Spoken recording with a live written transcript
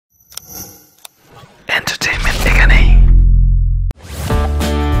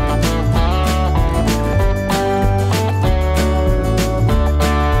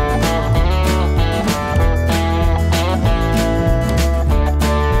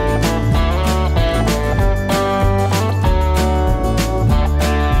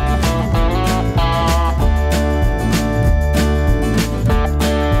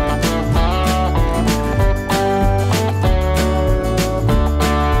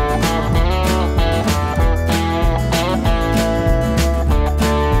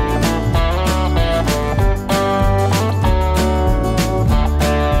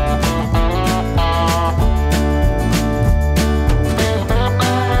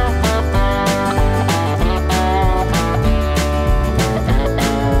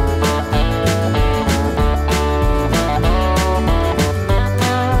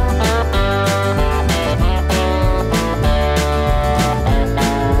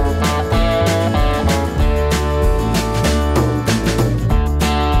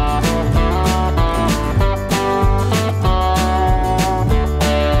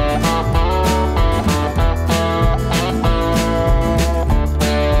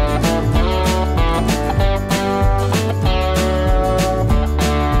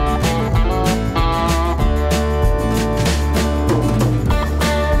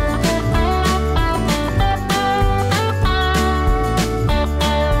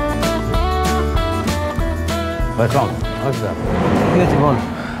ভাইয়া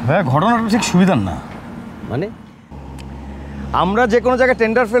ঘটনাটা ঠিক সুবিধার না। মানে আমরা যে কোনো জায়গায়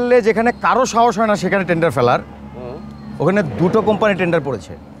টেন্ডার ফেললে যেখানে কারো সাহস হয় না সেখানে টেন্ডার ফেলার, ওখানে দুটো কোম্পানি টেন্ডার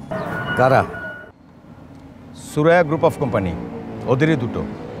পড়েছে। কারা? সুরায়া গ্রুপ অফ কোম্পানি, ওদেরই দুটো।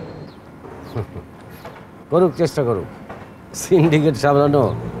 করুক, চেষ্টা করুক। সিন্ডিকেট সামলানো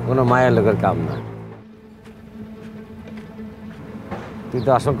কোনো মায়ের লোকের কাম না। তুই তো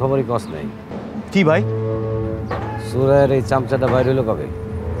আসল খবরই কস নাই। কি ভাই? সুরায়ের এই চামচাটা বাইর হইলো কবে?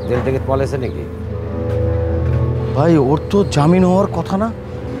 জেল থেকে পলেছে নাকি? ভাই ওর তো জামিন হওয়ার কথা না।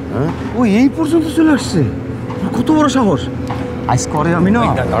 হ্যাঁ, ও এই পর্যন্ত চলে আসছে। কত বড় সাহস! আজ করে আমি না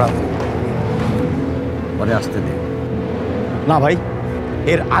পরে আসতে দে। না ভাই,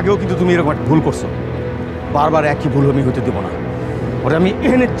 এর আগেও কিন্তু তুমি এরকম একটা ভুল করছো। বারবার একই ভুল আমি হতে দেবো না। ওরে আমি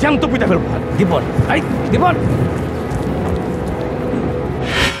এখানে জ্যান্ত পিটা ফেলবো। দীপন, দীপন,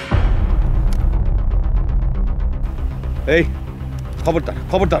 এই খবরদার,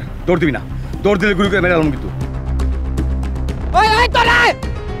 খবরদার, দৌড় দিবি না। দৌড় দিলে গুরুকে মেরে আলম কিন্তু।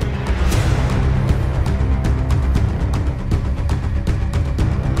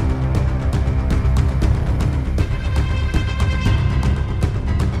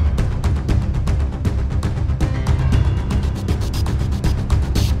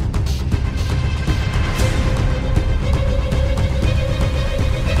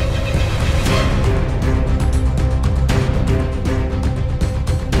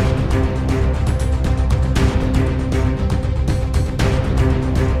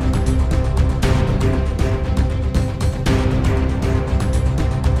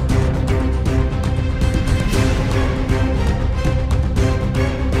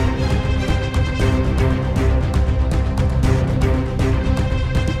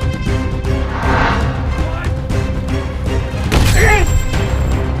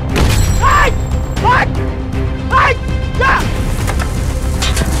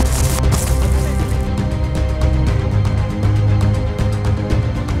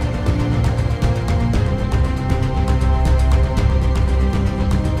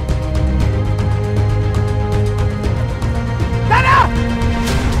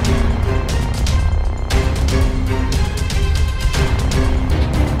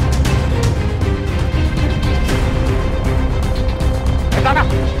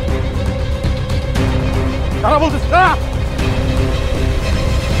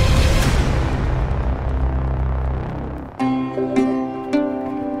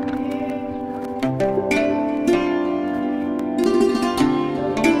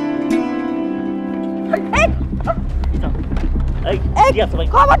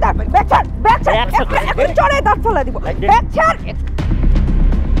 খবরদার, ব্যাগ ছাড়, ব্যাগ ছাড়, এখন চড়ে দাঁত ফেলে দিব। ব্যাগ ছাড়।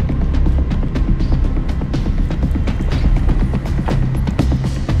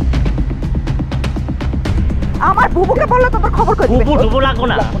 আমার বুবুকে বললে তো তোর খবর করে দিবে। বুবু ডুবু লাগো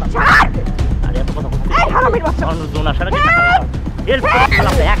না। ছাড়। আরে এত কথা বলছিস। এই হারামির বাচ্চা। জোনা সারা কি টাকা। এর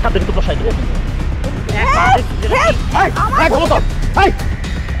খেলা একটা দিন তো বসাই দিলে। এই খবর তো। এই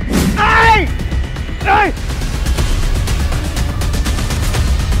এই এই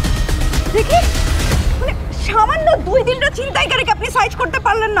দেখি, মানে সামান্য 2 দিনটা ছিনতাইকারীকে আপনি সাইজ করতে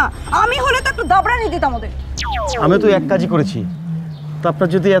পারলেন না। আমি হলে তো একটু দাবড়ানি দিতাম ওদের। আমি তো এক কাজই করেছি। তো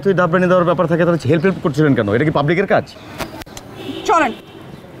আপনার যদি এতই দাবরানি দেওয়ার ব্যাপার থাকে তাহলে হেল্প করছিলেন কেন? এটা কি পাবলিকের কাজ? চলেন,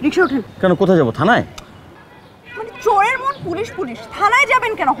 রিক্সা ওঠেন। কেন, কোথায় যাবো? থানায়? মানে চোরের মন পুলিশ পুলিশ, থানায়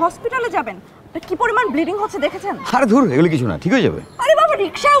যাবেন কেন? হসপিটালে যাবেন। কি পরিমাণ ব্লিডিং হচ্ছে দেখেছেন? আরে ধুর, এগুলো কিছু না, ঠিক হয়ে যাবে। আরে বাবা,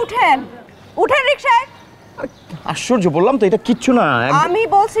 রিক্সায় উঠেন, উঠেন রিক্সায়। আশ্চর্য, বললাম তো এটা কিচ্ছু না। আমি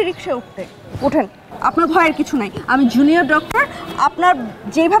বলছি রিক্সায় উঠতে। উঠেন, আপনার ভয়ের কিছু নাই। আমি জুনিয়র ডক্টর। আপনার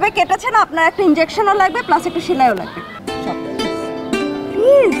যেভাবে কেটেছেন আপনার একটা ইনজেকশনও লাগবে, প্লাস একটা সেলাইও লাগবে।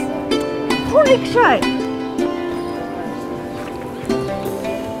 প্লিজ উঠুন রিক্সায়।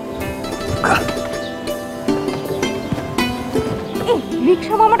 এই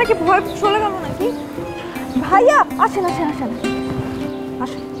রিক্সা মামাটা কি ভয় চলে গেল নাকি? ভাইয়া আসেন আসেন আসেন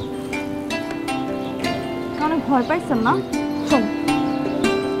আসেন। অনেক ভয় পাইছেন না? চল।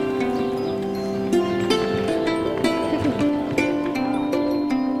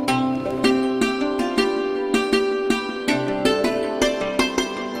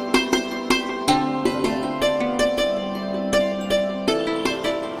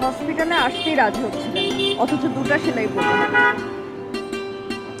 হসপিটালে আসতেই রাজি হচ্ছিলেন, অথচ 2টা সেলাই করবো।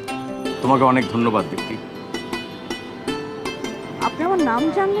 তোমাকে অনেক ধন্যবাদ দীপ্তি। আপনি আমার নাম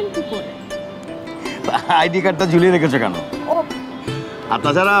জানলেন কি করে? আইডি কার্ডটা ঝুলিয়ে রেখেছো কেন? আর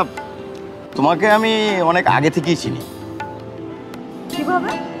তাছাড়া তোমাকে আমি অনেক আগে থেকেই চিনি।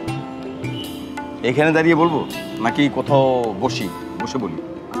 কিভাবে? এখানে দাঁড়িয়ে বলবো নাকি কোথাও বসে বলি?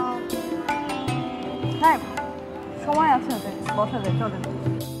 হ্যাঁ, সময় আছে ওদের, বসা যায়, চলেন।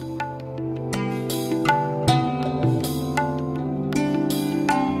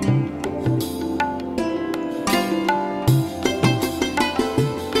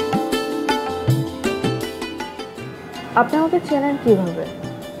 আপনি আমাকে চেনেন কিভাবে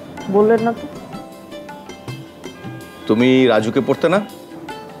বললেন না তো? তুমি রাজুকে পড়তে না?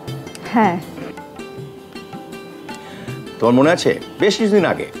 হ্যাঁ। তোমার মনে আছে বেশ কিছুদিন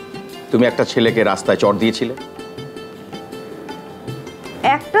আগে তুমি একটা ছেলেকে রাস্তায় চড় দিয়েছিলে?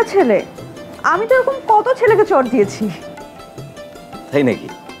 একটা ছেলে? আমি তো এরকম কত ছেলেকে চড় দিয়েছি। তাই নাকি?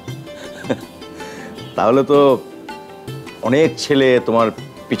 তাহলে তো অনেক ছেলে তোমার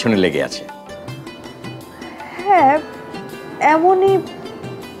পিছনে লেগে আছে। হ্যাঁ এমনই,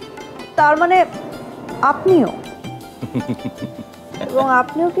 তার মানে আপনিও? এবং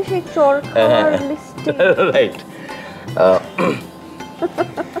আপনিও কি সেই চড় খাওয়ার লিস্টে? রাইট।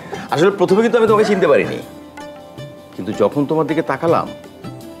 আসলে প্রথমে কিন্তু আমি তোমাকে চিনতে পারিনি, কিন্তু যখন তোমার দিকে তাকালাম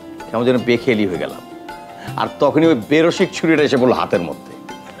কেমন যেন বেখেয়ালি হয়ে গেলাম, আর তখনই ওই বেরসিক ছুরিটা এসে বললো হাতের মধ্যে।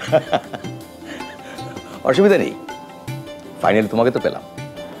 অসুবিধা নেই, ফাইনালি তোমাকে তো পেলাম।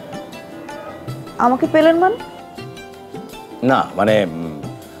 আমাকে পেলেন মানে? না মানে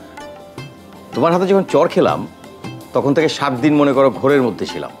তোমার হাতে যখন চড় খেলাম তখন থেকে 7 দিন মনে করো ঘোরের মধ্যে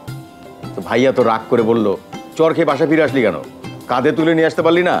ছিলাম। তো ভাইয়া তো রাগ করে বলল, চড় খেয়ে বাসা ফিরে আসলি কেন, কাঁধে তুলে নিয়ে আসতে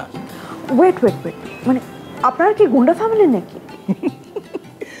পারলি না? ওয়েট ওয়েট ওয়েট, মানে আপনারা কি গুন্ডা ফ্যামিলি নাকি?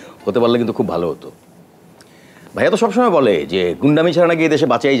 হতে পারলে কিন্তু খুব ভালো হতো। ভাইয়া তো সবসময় বলে যে গুন্ডামি ছাড়া নাকি দেশে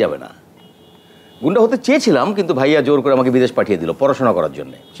বাঁচাই যাবে না। গুন্ডা হতে চেয়েছিলাম, কিন্তু ভাইয়া জোর করে আমাকে বিদেশ পাঠিয়ে দিল পড়াশোনা করার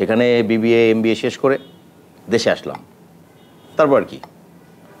জন্য। সেখানে বিবিএ এমবিএ শেষ করে দেশে আসলাম। তারপর কি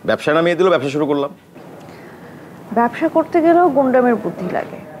ব্যবসা নামিয়ে দিল, ব্যবসা শুরু করলাম। ব্যবসা করতে গেলেও গুন্ডামের বুদ্ধি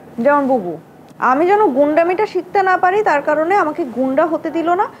লাগে। যেমন বুবু, আমি যেন গুন্ডামিটা শিখতে না পারি তার কারণে আমাকে গুন্ডা হতে দিল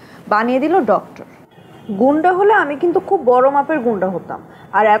না, বানিয়ে দিল ডক্টর। গুন্ডা হলে আমি কিন্তু খুব বড় মাপের গুন্ডা হতাম,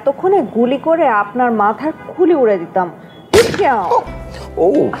 আর এতক্ষণে গুলি করে আপনার মাথার খুলি উড়ে দিতাম। ও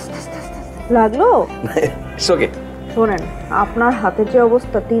আস্তে আস্তে আস্তে লাগলো? ওকে। শোনেন, আপনার হাতের যে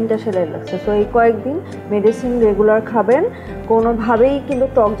অবস্থা 3টা সেলাই লাগছে, তো এই কয়েকদিন মেডিসিন রেগুলার খাবেন, কোনোভাবেই কিন্তু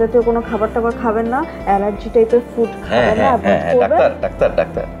টক জাতীয় কোনো খাবার টাবার খাবেন না, অ্যালার্জি টাইপের ফুড খাবেন না। ডাক্তার ডাক্তার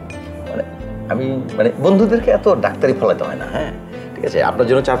ডাক্তার মানে আমি মানে বন্ধুদেরকে এত ডাক্তারি ফলাতে হয় না। হ্যাঁ ঠিক আছে, আপনার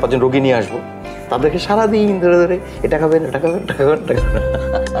জন্য 4-5 জন রোগী নিয়ে আসবো, তাদেরকে সারাদিন ধরে ধরে এটা খাবেন এটা খাবেন এটা খাবেন এটা খাবেন।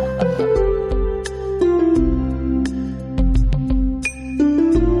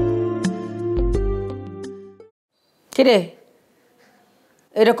 কিরে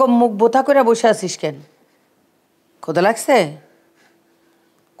এরকম মুখ বোথা করে বসে আছিস কেন? ক্ষুধা লাগছে?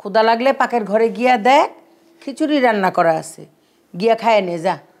 ক্ষুধা লাগলে পাকের ঘরে গিয়া দেখ, খিচুড়ি রান্না করা আছে, গিয়া খায় নে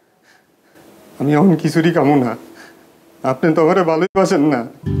যা। আমি এমন খিচুড়ি খামো না, আপনি তো আমারে ভালোই বাসেন না।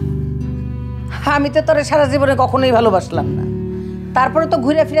 আমি তো তোরে সারা জীবনে কখনোই ভালোবাসলাম না, তারপরে তো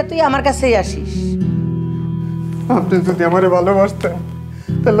ঘুরে ফিরে তুই আমার কাছেই আসিস। আপনি যদি আমারে ভালোবাসতেন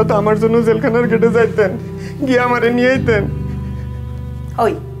তাহলে তো আমার জন্য জেলখানার গেটে যাইতেন, গিয়ে আমারে নিয়ে আইতেন।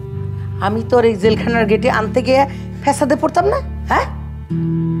 ওই আমি তোর এই জেলখানার গেটে আনতে গিয়ে ফ্যাসাদে পড়তাম না? হ্যাঁ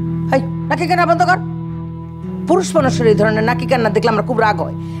এই নাকি কান্না বন্ধ কর। পুরুষ মানুষের এই ধরনের নাকি কান্না দেখলে আমার খুব রাগ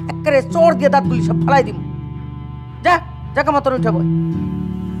হয়, একেবারে চোর দিয়ে দাঁতগুলি সব ফালাই দিব। যা যা কামাতর উঠে বই।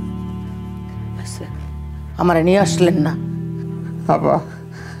 আমারে নিয়ে আসলেন না? আপা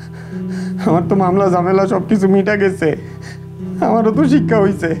আমার তো মামলা ঝামেলা সব কিছু মিটা গেছে, আমারও তো শিক্ষা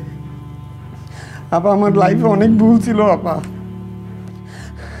হয়েছে। আপা আমার লাইফে অনেক ভুল ছিল আপা,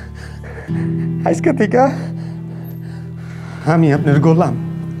 আজকে থেকে আমি আপনার গোলাম।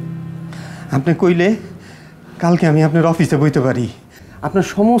 আপনি কইলে কালকে আমি আপনার অফিসে বইতে পারি, আপনার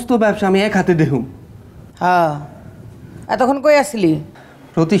সমস্ত ব্যবসা আমি এক হাতে দেখুম। হ্যাঁ এতক্ষণ কই আসলি?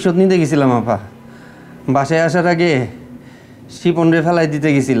 প্রতিশোধ নিতে গেছিলাম আপা, বাসায় আসার আগে শিপন রে ফেলাই দিতে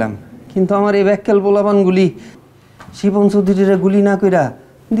গেছিলাম, কিন্তু আমার এই ব্যাককেল পোলাপানগুলি শিপন চৌধুরীরা গুলি না কইরা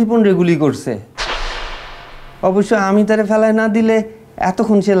দীপন রে গুলি করছে। অবশ্য আমি তারে ফেলায় না দিলে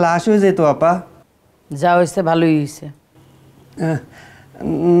এতক্ষণ সে লাশ হয়ে যেত আপা। যা হয়েছে ভালোই হয়েছে।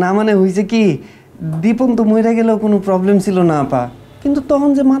 না মানে হয়েছে কি, দীপন তো মরে গেলেও কোনো প্রবলেম ছিল না আপা, কিন্তু তখন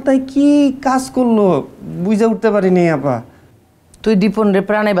যে মাথায় কি কাজ করলো বুঝে উঠতে পারিনি আপা। তুই দীপন রে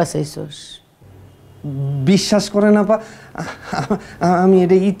প্রাণে বাঁচাইছস? বিশ্বাস করেন আপা, আমি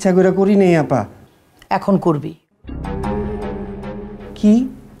এটা ইচ্ছা করে করি নাই আপা। এখন করবি কি?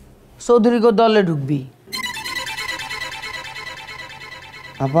 চৌধুরী গো দলে ঢুকবি।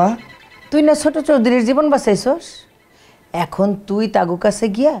 আপা তুই না ছোট চৌধুরীর জীবন বাঁচাইছস, এখন তুই তাগু কাছে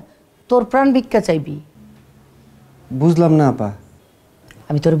গিয়া তোর প্রাণ ভিক্ষা চাইবি। বুঝলাম না আপা।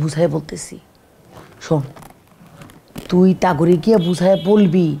 আমি তোরে বুঝাই বলতেছি, শোন, তুই তাগরে গিয়া বুঝায়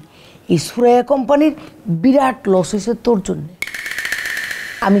বলবি এই সুরাইয়া কোম্পানির বিরাট লস হয়েছে তোর জন্য।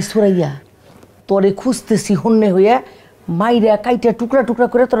 আমি সুরাইয়া তোরে খুঁজতেছি হন্যে হইয়া, মাইরা কাইটা টুকরা টুকরা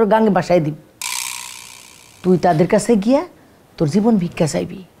করে তোর গাঙে বাসায় দিব। তুই তাদের কাছে গিয়া তোর জীবন ভিক্ষা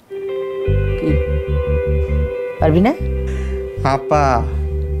চাইবি, কি পারবি না? আপা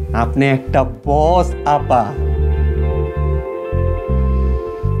আপনি একটা বস আপা।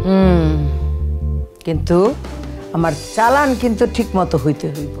 কিন্তু আমার চালান কিন্তু ঠিক মতো হইতে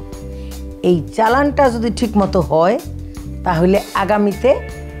হইব। এই চালানটা যদি ঠিক মতো হয় তাহলে আগামীতে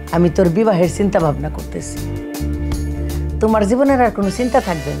আমি তোর বিবাহের চিন্তা ভাবনা করতেছি। তোমার জীবনের আর কোনো চিন্তা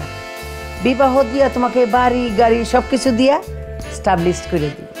থাকবে না। বিবাহ দিয়া তোমাকে বাড়ি গাড়ি সব কিছু দিয়া স্টাবলিশ করে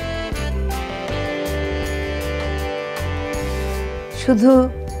দিব। শুধু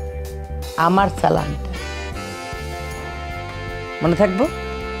আমার চালানটা মনে থাকবো।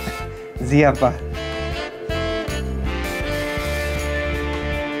 জি আপা।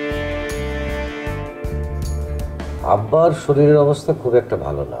 আব্বার শরীরের অবস্থা খুব একটা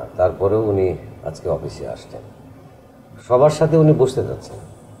ভালো না, তারপরেও উনি আজকে অফিসে আসছেন। সবার সাথে উনি বসতে যাচ্ছেন,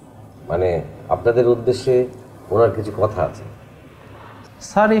 মানে আপনাদের উদ্দেশ্যে ওনার কিছু কথা আছে।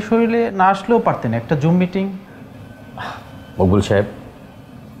 স্যার এই শরীরে না আসলেও পারতেন, একটা জুম মিটিং। মকবুল সাহেব,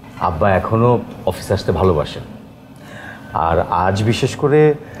 আব্বা এখনও অফিস আসতে ভালোবাসেন, আর আজ বিশেষ করে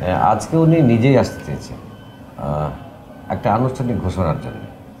আজকে উনি নিজেই আসতে চেয়েছেন একটা আনুষ্ঠানিক ঘোষণার জন্য।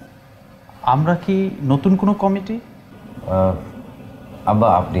 আমরা কি নতুন কোনো কমিটি? আব্বা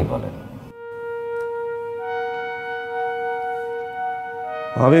আপনি বলেন।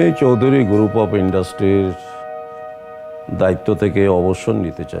 আমি চৌধুরী গ্রুপ অফ ইন্ডাস্ট্রির দায়িত্ব থেকে অবসর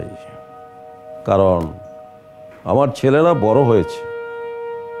নিতে চাই, কারণ আমার ছেলেরা বড় হয়েছে,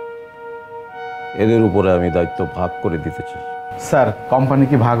 এদের উপরে আমি দায়িত্ব ভাগ করে দিতে চাই। স্যার কোম্পানি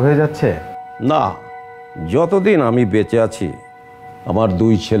কি ভাগ হয়ে যাচ্ছে? না, যতদিন আমি বেঁচে আছি আমার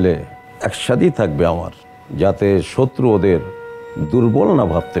দুই ছেলে একসাথেই থাকবে আমার, যাতে শত্রু ওদের দুর্বল না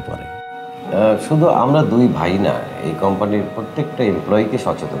ভাবতে পারে। শুধু আমরা দুই ভাই না, এই কোম্পানির প্রত্যেকটা এমপ্লয়িকে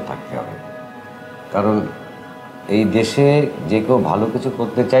সচেতন থাকতে হবে, কারণ এই দেশে যে কেউ ভালো কিছু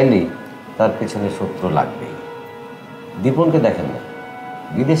করতে চাইলেই তার পেছনে শত্রু লাগবেই। দীপনকে দেখেন না,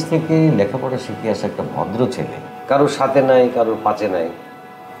 বিদেশ থেকে লেখাপড়া শিখে আসা একটা ভদ্র ছেলে, কারোর সাথে নাই, কারোর পাচে নাই,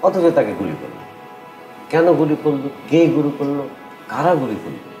 অথচ তাকে গুলি করলো। কেন গুলি করলো, কে গুলি করলো, কারা গুলি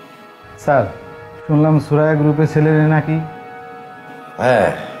করলো? স্যার শুনলাম সুরায়া গ্রুপের ছেলেরা নাকি। হ্যাঁ,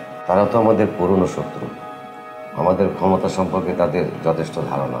 তারা তো আমাদের পুরনো শত্রু। আমাদের ক্ষমতা সম্পর্কে তাদের যথেষ্ট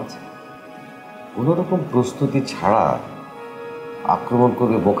ধারণা আছে। কোনোরকম প্রস্তুতি ছাড়া আক্রমণ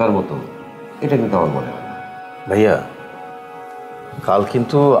করবে বোকার মতো, এটা কিন্তু আমার মনে হয় না। ভাইয়া, কাল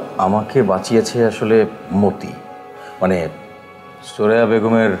কিন্তু আমাকে বাঁচিয়েছে আসলে মতি, মানে সোরেয়া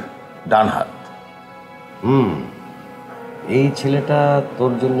বেগমের ডান হাত। এই ছেলেটা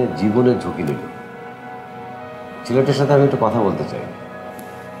তোর জন্য জীবনের ঝুঁকি নিল। ছেলেটার সাথে আমি একটু কথা বলতে চাই।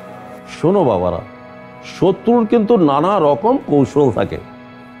 শোনো বাবারা, শত্রুর কিন্তু নানা রকম কৌশল থাকে,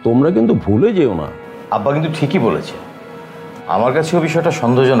 তোমরা কিন্তু ভুলে যেও না। আব্বা কিন্তু ঠিকই বলেছে, আমার কাছেও বিষয়টা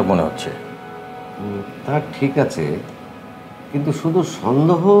সন্দেহজনক মনে হচ্ছে। তা ঠিক আছে, কিন্তু শুধু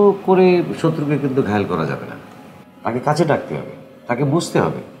সন্দেহ করে শত্রুকে কিন্তু ঘায়াল করা যাবে না। তাকে কাছে ডাকতে হবে, তাকে বুঝতে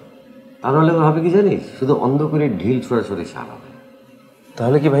হবে। তা নাহলে হবে কি জানিস, শুধু অন্ধ করে ঢিল ছোড়াছড়ি সার হবে।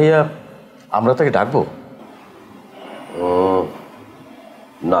 তাহলে কি ভাইয়া আমরা তাকে ডাকবো?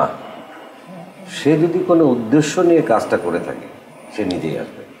 না, সে যদি কোনো উদ্দেশ্য নিয়ে কাজটা করে থাকে সে নিজেই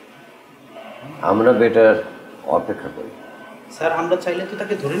আসবে। আমরা বেটার অপেক্ষা করি। স্যার আমরা চাইলে তো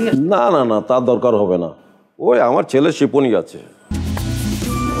তাকে ধরে নিয়ে না না না, তার দরকার হবে না, ওই আমার ছেলে শিপনি আছে।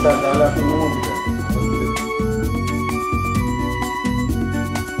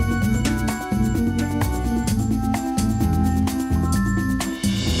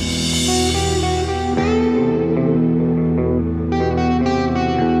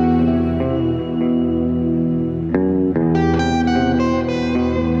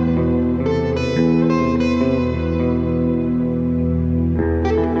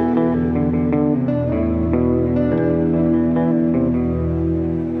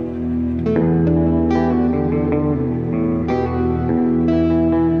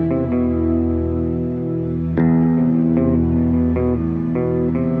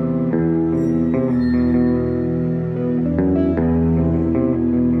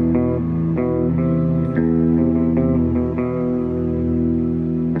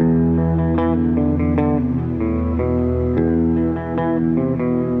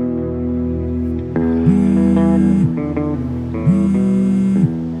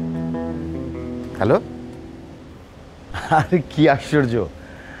 হ্যালো, আরে কি আশ্চর্য,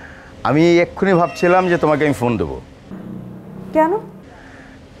 আমি এক্ষুনি ভাবছিলাম যে তোমাকে আমি ফোন দেবো। কেন?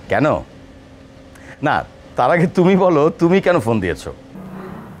 কেন? না, তার আগে তুমি বলো, তুমি কেন ফোন দিয়েছো?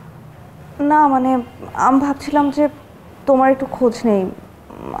 না মানে আমি ভাবছিলাম যে তোমার একটু খোঁজ নেই।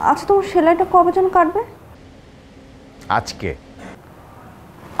 আচ্ছা, তোমার সেলাইটা কবে যেন কাটবে? আজকে।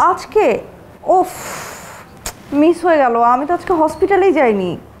 আজকে? ওফ, মিস হয়ে গেল। আমি তো আজকে হসপিটালেই যাইনি।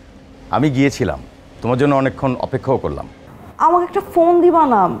 আমি গিয়েছিলাম, তোমার জন্য অনেকক্ষণ অপেক্ষাও করলাম। আমাকে একটা ফোন দিবা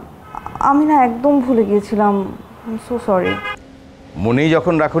না? আমি না একদম ভুলে গিয়েছিলাম। So sorry. মনেই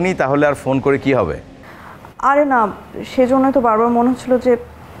যখন রাখুনি তাহলে আর ফোন করে কি হবে? আরে না, সেজন্যই তো বারবার মনে হচ্ছিল যে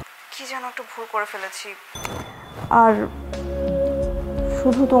কি যেন একটা ভুল করে ফেলেছি, আর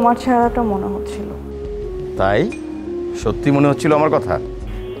শুধু তোমার চেহারাটা মনে হচ্ছিল। তাই? সত্যি মনে হচ্ছিল আমার কথা?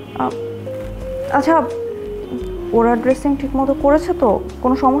 আচ্ছা, ওরা ড্রেসিং ঠিক মতো করেছে তো?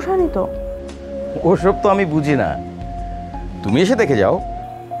 কোনো সমস্যা নেই তো? ওসব তো আমি বুঝি না, তুমি এসে দেখে যাও।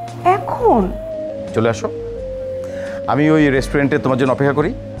 এখন? চলে আসো, আমি ওই রেস্টুরেন্টে তোমার জন্য অপেক্ষা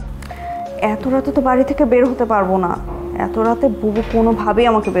করি। এত রাতে তো বাড়ি থেকে বের হতে পারবো না। এত রাতে বুবু কোনোভাবেই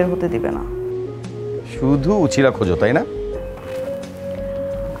আমাকে বের হতে দিবে না। শুধু উচিরা খোঁজো, তাই না?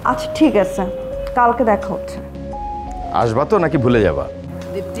 আচ্ছা ঠিক আছে, কালকে দেখা হচ্ছে। আসবা তো নাকি ভুলে যাবা?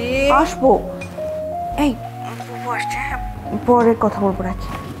 আসবো। এই বুবু আসছে, পরে কথা বলবো,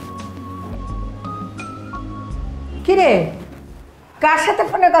 রাখি। কিরে, কার সাথে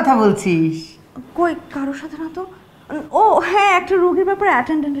ফোনে কথা বলছিস? কই, কারোর সাথে না তো। ও হ্যাঁ, একটা রোগীর ব্যাপারে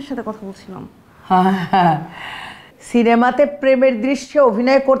অ্যাটেন্ডেন্টের সাথে কথা বলছিলাম। সিনেমাতে প্রেমের দৃশ্যে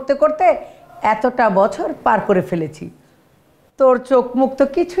অভিনয় করতে করতে এতটা বছর পার করে ফেলেছি, তোর চোখ মুখ তো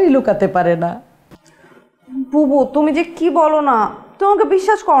কিছুই লুকাতে পারে না। বুবু তুমি যে কি বলো না, তোমাকে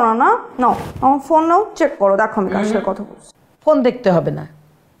বিশ্বাস করো না। নাও আমার ফোন নাও, চেক করো, দেখো আমি কার সাথে কথা বলছি। ফোন দেখতে হবে না,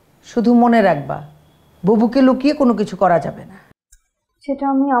 শুধু মনে রাখবা বুবুকে লুকিয়ে কোনো কিছু করা যাবে না। সেটা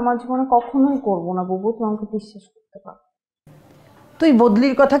আমি আমার জীবনে কখনোই করব না বুবু, তুমি আমাকে বিশ্বাস করতে পারো। তুই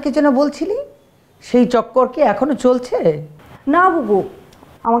বদলির কথা কি যেন বলছিলি, সেই চক্কর কি এখনো চলছে? না বুবু,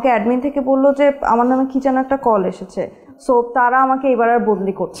 আমাকে অ্যাডমিন থেকে বললো যে আমার নামে কি যেন একটা কল এসেছে, সো তারা আমাকে এবার আর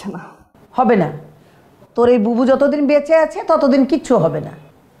বদলি করছে না। হবে না, তোর এই বুবু যতদিন বেঁচে আছে ততদিন কিচ্ছু হবে না।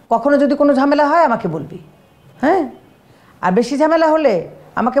 কখনো যদি কোনো ঝামেলা হয় আমাকে বলবি, হ্যাঁ? আর বেশি ঝামেলা হলে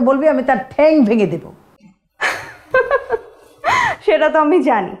আমাকে বলবি, আমি তার ঠ্যাং ভেঙে দেব। সেটা তো আমি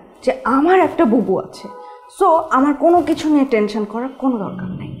জানি যে আমার একটা বুবু আছে, সো আমার কোনো কিছু নিয়ে টেনশন করার কোনো দরকার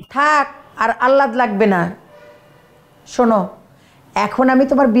নেই। থাক, আর আহ্লাদ লাগবে না। শোনো, এখন আমি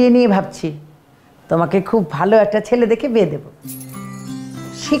তোমার বিয়ে নিয়ে ভাবছি। তোমাকে খুব ভালো একটা ছেলে দেখে বিয়ে দেব।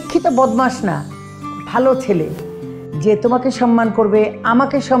 শিক্ষিত বদমাশ না, ভালো ছেলে, যে তোমাকে সম্মান করবে,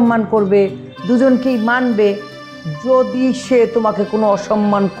 আমাকে সম্মান করবে, দুজনকেই মানবে। যদি সে তোমাকে কোনো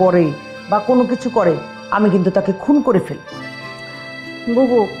অসম্মান করে বা কোনো কিছু করে, আমি কিন্তু তাকে খুন করে ফেলব।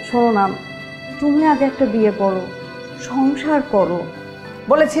 বুবু শোনো না, তুমি আগে একটা বিয়ে করো, সংসার করো।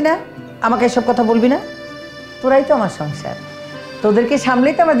 বলেছি না আমাকে এসব কথা বলবি না? তোরাই তো আমার সংসার, তোদেরকে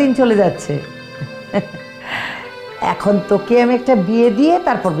সামলেই তো আমার দিন চলে যাচ্ছে। এখন তোকে আমি একটা বিয়ে দিয়ে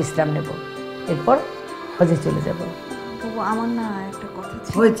তারপর বিশ্রাম নেব, এরপর হজে চলে যাব। বুবু আমার না একটা কথা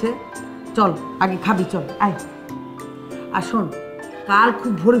ছিল। হয়েছে, চল আগে খাবি, চল আয়। আর শোন, কাল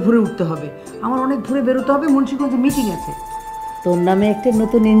খুব ভোরে ভোরে উঠতে হবে, আমার অনেক ভোরে বেরোতে হবে, মুন্সিগঞ্জে মিটিং আছে। তোর নামে একটা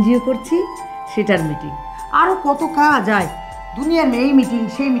নতুন এনজিও করছি, সেটার মিটিং। আরও কত কাজ আয় দুনিয়ার, এই মিটিং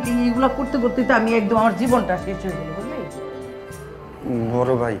সেই মিটিং, এইগুলো করতে করতে তো আমি একদম আমার জীবনটা শেষ হয়ে গেল, বুঝলি?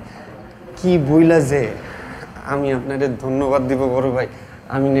 বড় ভাই কি বইলা যে, আমি আপনাদের ধন্যবাদ দিব বড় ভাই।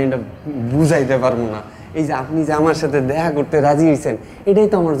 আমি না এটা বুঝাইতে পারবো না। এই যে আপনি যে আমার সাথে দেখা করতে রাজি হয়েছেন, এটাই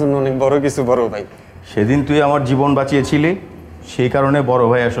তো আমার জন্য অনেক বড় কিছু বড় ভাই। সেদিন তুই আমার জীবন বাঁচিয়েছিলি, সেই কারণে বড়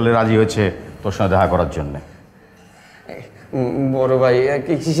ভাই আসলে রাজি হয়েছে তোর সঙ্গে দেখা করার জন্য। বড় ভাই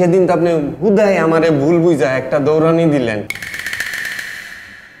সেদিন তো আপনি হুদায় আমারে ভুল বুঝা একটা দৌড়ানি দিলেন।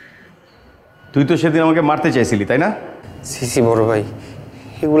 তুই তো সেদিন আমাকে মারতে চাইছিলি, তাই না? সিসি বড় ভাই,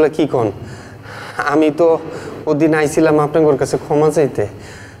 এগুলা কি কন? আমি তো ওদিন আইছিলাম আপনার কাছে ক্ষমা চাইতে।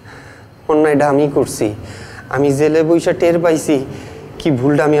 অন্যায়টা আমি করছি, আমি জেলে বৈশা টের পাইছি কি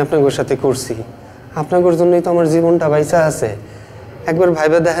ভুলটা আমি আপনাদের সাথে করছি। আপনাদের জন্যই তো আমার জীবনটা বাইসা আছে। একবার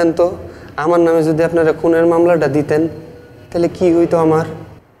ভাইবা দেখেন তো, আমার নামে যদি আপনারা খুনের মামলাটা দিতেন তাহলে কি হইতো আমার?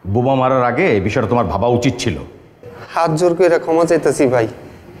 বোমা মারার আগে এই বিষয়টা তোমার ভাবা উচিত ছিল। হাত জোর করে ক্ষমা চাইতেছি ভাই,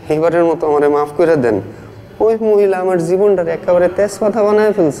 এবারের মতো আমারে মাফ করে দেন। ওই মহিলা আমার জীবনটারে একেবারে তেজপাতা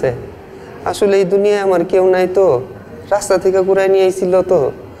বানায় ফেলছে। আসলে এই দুনিয়ায় আমার কেউ নাই তো, রাস্তা থেকে ঘুরাই নিয়ে আইছিল তো,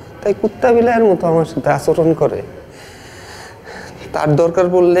 তাই কুত্তা বিলাইয়ের মতো আমার সাথে আচরণ করে। তার দরকার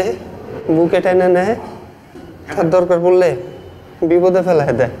পড়লে বুকে টেনে নেয়, তার দরকার পড়লে বিপদে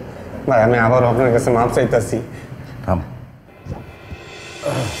ফেলায় দেয়। ভাই আমি আবার আপনার কাছে মাফ চাইতেছি। থাম।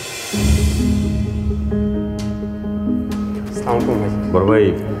 আসসালামু আলাইকুম ভাই। বড় ভাই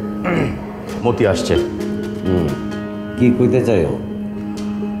মতি আসছে। কি কইতে চাই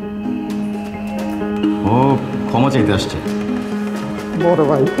ও ক্ষমা চাইতে আসছে। বড়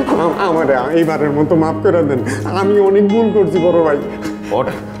ভাই আমার এইবারের মতো মাফ করে দেন, আমি অনেক ভুল করছি বড় ভাই।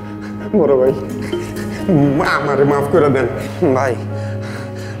 বড় ভাই আমারে মাফ করে দেন। ভাই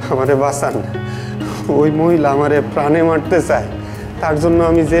আমারে বাঁচান, ওই মহিলা আমারে প্রাণে মারতে চায়, তার জন্য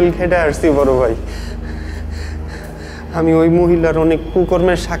আমি জেল খেটে আসছি বড় ভাই। আমি ওই মহিলার অনেক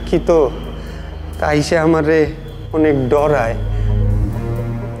কুকর্মের সাক্ষী, তো তাই সে আমারে অনেক ডরায়।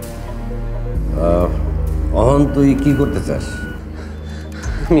 অহন তুই কি করতে চাস?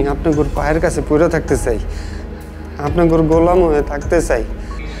 আমি আপনার পায়ের কাছে পড়ে থাকতে চাই, আপনার গোলাম হয়ে থাকতে চাই,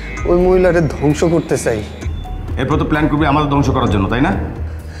 ওই মহিলারে ধ্বংস করতে চাই। এরপর তো প্ল্যান করবি আমাদের ধ্বংস করার জন্য, তাই না?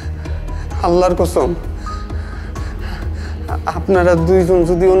 আল্লাহর কসম, আপনারা দুইজন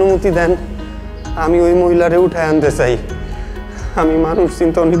যদি অনুমতি দেন, আমি ওই মহিলারে উঠায় আনতে চাই। আমি মানুষ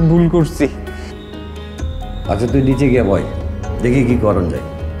চিন্তা অনেক ভুল করছি। আচ্ছা তুই নিচে গিয়ে বয়, দেখি কি করণ যায়।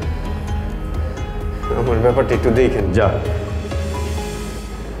 আমার ব্যাপারটা একটু দেখেন। যা।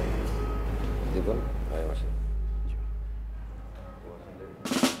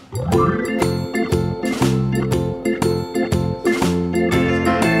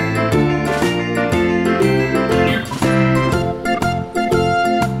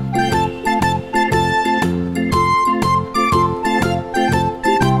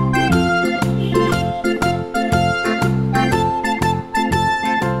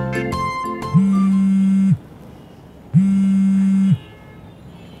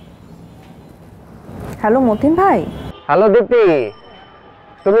 হ্যালো মতিন ভাই। হ্যালো দীপ্তি,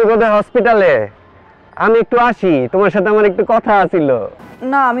 তুমি বোধহয় হসপিটালে? আমি একটু আসি, তোমার সাথে আমার একটু কথা আছিল।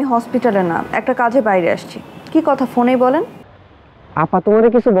 না আমি হসপিটালে না, একটা কাজে বাইরে আসছি। কি কথা ফোনেই বলেন। আপা তোমারে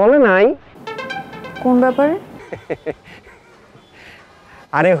কিছু বলে নাই? কোন ব্যাপারে?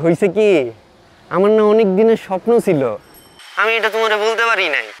 আরে হইছে কি, আমার না অনেক দিনের স্বপ্ন ছিল, আমি এটা তোমারে বলতে পারি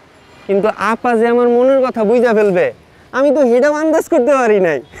নাই, কিন্তু আপা যে আমার মনের কথা বুঝা ফেলবে আমি তো হেডাও আন্দাজ করতে পারি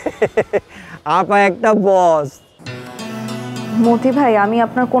নাই। আপা একটা বস। মতি ভাই আমি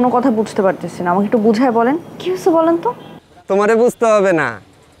আপনার কোনো কথা বুঝতে পারতেছি না, আমাকে একটু বুঝায় বলেন কি হয়েছে বলেন তো। তোমারে বুঝতে হবে না,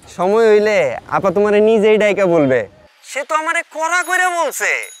 সময় হইলে আপা তোমারে নিজেই ডাইকা বলবে। সে তো আমারে কড়া করে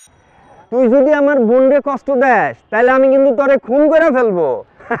বলছে, তুই যদি আমার বোনরে কষ্ট দেস তাহলে আমি কিন্তু তোরে খুন করে ফেলবো।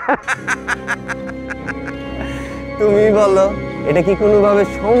 তুমি বলো এটা কি কোনোভাবে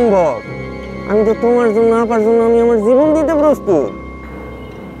সম্ভব? আমি তো তোমার জন্য, আপার জন্য আমি আমার জীবন দিতে প্রস্তুত।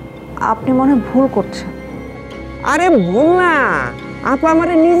 আপনি মনে হয় ভুল করছেন। আরে ভুল না, আপা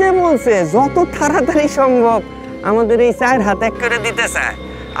আমারে নিজে বলছে যত তাড়াতাড়ি সম্ভব আমাদের এই চায়ের হাত এক করে দিতে চায়।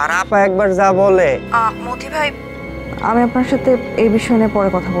 আর আপা একবার যা বলে। মতি ভাই আমি আপনার সাথে এই বিষয় নিয়ে পরে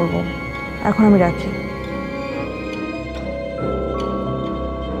কথা বলবো, এখন আমি রাখি।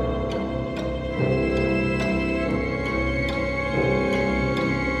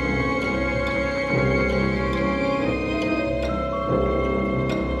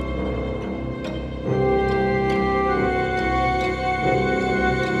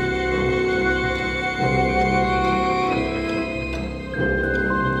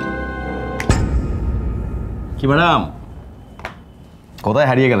 কি ম্যাডাম, কোথায়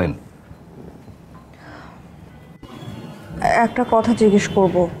হারিয়ে গেলেন? একটা কথা জিজ্ঞেস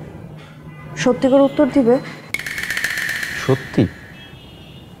করব, সত্যি করে উত্তর দিবে? সত্যি?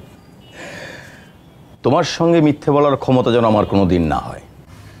 তোমার সঙ্গে মিথ্যে বলার ক্ষমতা যেন আমার কোনো দিন না হয়।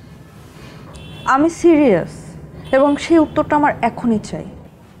 আমি সিরিয়াস, এবং সেই উত্তরটা আমার এখনই চাই।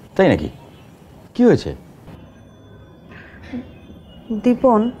 তাই নাকি? কি হয়েছে?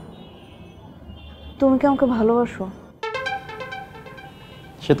 দীপন, তুমি কি আমাকে ভালোবাসো?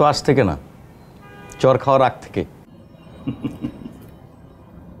 সে তো আজ থেকে না, চর খাওয়ার আগ থেকে।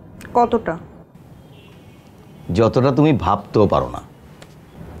 কতটা? যতটা তুমি ভাবতেও পারো না।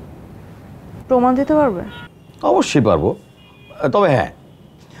 প্রমাণ দিতে পারবে? অবশ্যই পারবো, তবে হ্যাঁ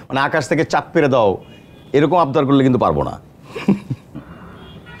মানে আকাশ থেকে চাপ পেরে দাও এরকম আবদার করলে কিন্তু পারবো না।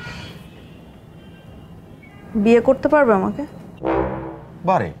 বিয়ে করতে পারবে আমাকে?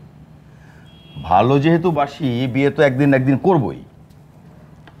 বারে ভালো যেহেতু বাসি, বিয়ে তো একদিন না একদিন করবই।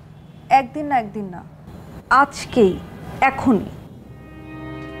 একদিন না একদিন না, আজকেই, এখনই।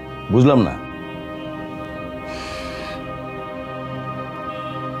 বুঝলাম না।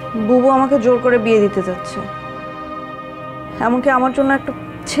 বুবু আমাকে জোর করে বিয়ে দিতে যাচ্ছে, এমনকি আমার জন্য একটা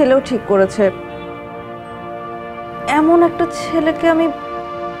ছেলেও ঠিক করেছে। এমন একটা ছেলেকে আমি,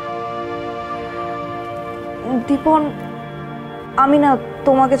 দীপন আমি না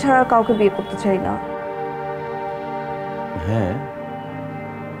তোমাকে ছাড়া কাউকে বিয়ে করতে চাই না। হ্যাঁ,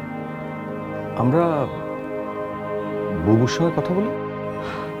 আমরা বুবুর সঙ্গে কথা বলি।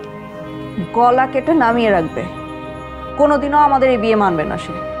 গলা কেটে নামিয়ে রাখবে, কোনোদিনও আমাদের এই বিয়ে মানবে না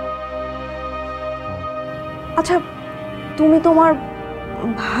সে। আচ্ছা তুমি তোমার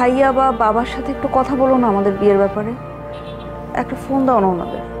ভাইয়া বা বাবার সাথে একটু কথা বলো না আমাদের বিয়ের ব্যাপারে, একটা ফোন দাও না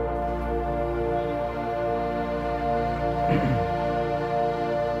ওনাদের।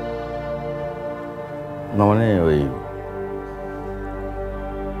 না মানে ওই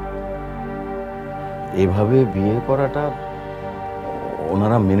এভাবে বিয়ে করাটা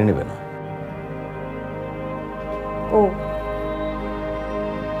ওনারা মেনে নেবে না। ও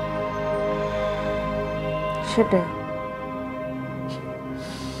সেটাই,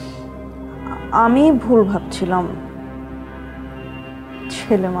 আমি ভুল ভাবছিলাম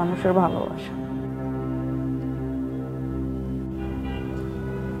ছেলে মানুষের ভালোবাসা।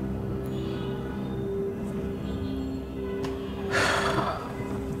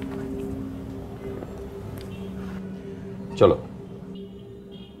 চলো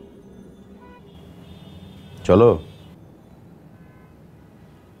চলো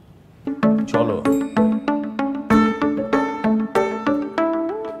চলো।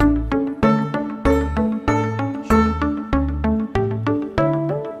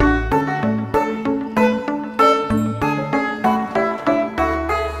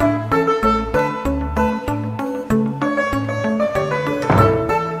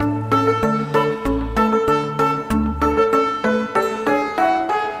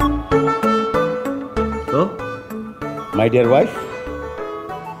 মাই ডিয়ার ওয়াইফ,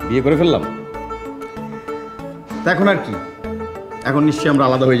 বিয়ে করে ফেললাম, তা এখন আর কি, এখন নিশ্চয়ই আমরা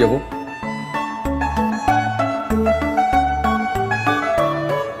আলাদা হয়ে যাব।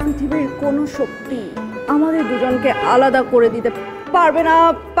 পৃথিবীর কোনো শক্তি আমাদের দুজনকে আলাদা করে দিতে পারবে না,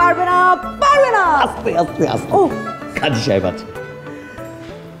 পারবে না, পারবে না। আস্তে আস্তে আস্তে। ও কাজী সাহেব আছে,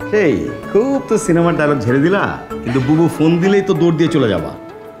 সেই খুব তো সিনেমার ডায়লগ ঝেড়ে দিলা, কিন্তু বুবু ফোন দিলেই তো দৌড় দিয়ে চলে যাবা।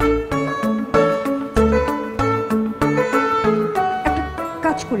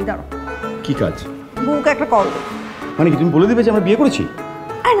 করি দাঁড়ো। কি কাজ? বউকে একটা কল দে। মানে কি তুমি বলে দিবে যে আমরা বিয়ে করেছি?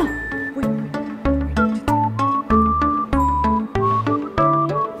 আয় না।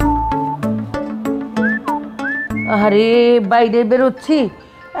 আরে বাইরে বেরোচ্ছি,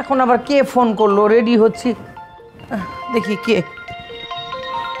 এখন আবার কে ফোন করলো, রেডি হচ্ছি, দেখি কে।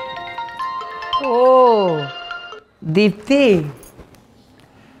 ও দীপ্তি।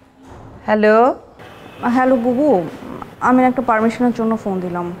 হ্যালো। হ্যালো বুবু, আমি একটা পারমিশনের জন্য ফোন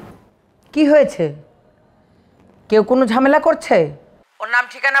দিলাম। কি হয়েছে? কেউ কোনো ঝামেলা করছে? ওর নাম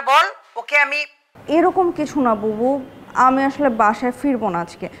ঠিকানা বল, ওকে আমি। এরকম কিছু না বুবু, আমি আসলে বাসায় ফিরবো না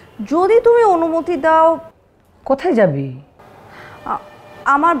আজকে, যদি তুমি অনুমতি দাও। কোথায় যাবি?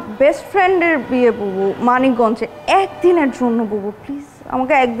 আমার বেস্ট ফ্রেন্ডের বিয়ে বুবু, মানিকগঞ্জে, একদিনের জন্য বুবু, প্লিজ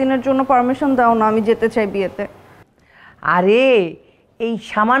আমাকে একদিনের জন্য পারমিশন দাও না, আমি যেতে চাই বিয়েতে। আরে এই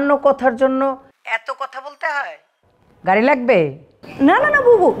সামান্য কথার জন্য এত কথা বলতে হয়? গাড়ি লাগবে? না না না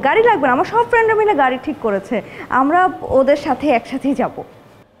বুবু, গাড়ি লাগবে না, আমার সব ফ্রেন্ডরা মিলে গাড়ি ঠিক করেছে, আমরা ওদের সাথে একসাথেই যাব।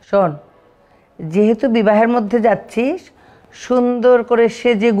 শোন, যেহেতু বিবাহের মধ্যে যাচ্ছিস, সুন্দর করে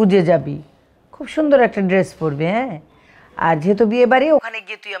সেজে গুজে যাবি, খুব সুন্দর একটা ড্রেস পরবি, হ্যাঁ? আর যেহেতু বিয়ে বাড়ি, ওখানে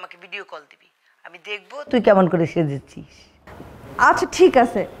গিয়ে তুই আমাকে ভিডিও কল দিবি, আমি দেখবো তুই কেমন করে সেজেছিস। আচ্ছা ঠিক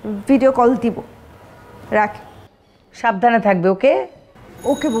আছে, ভিডিও কল দিব, রাখ। সাবধানে থাকবে, ওকে?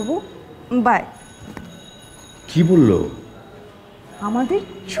 ওকে বুবু, বাই। কি বললো? আমাদের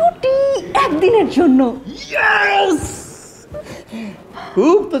ছুটি একদিনের জন্য।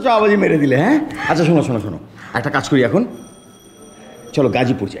 খুব তো চাওয়াবাজি মেরে দিলে, হ্যাঁ? আচ্ছা শোনো শোনো শোনো, একটা কাজ করি এখন, চলো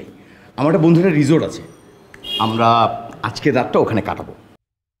গাজীপুর যাই, আমার একটা বন্ধুদের রিসোর্ট আছে, আমরা আজকের রাতটা ওখানে কাটাবো।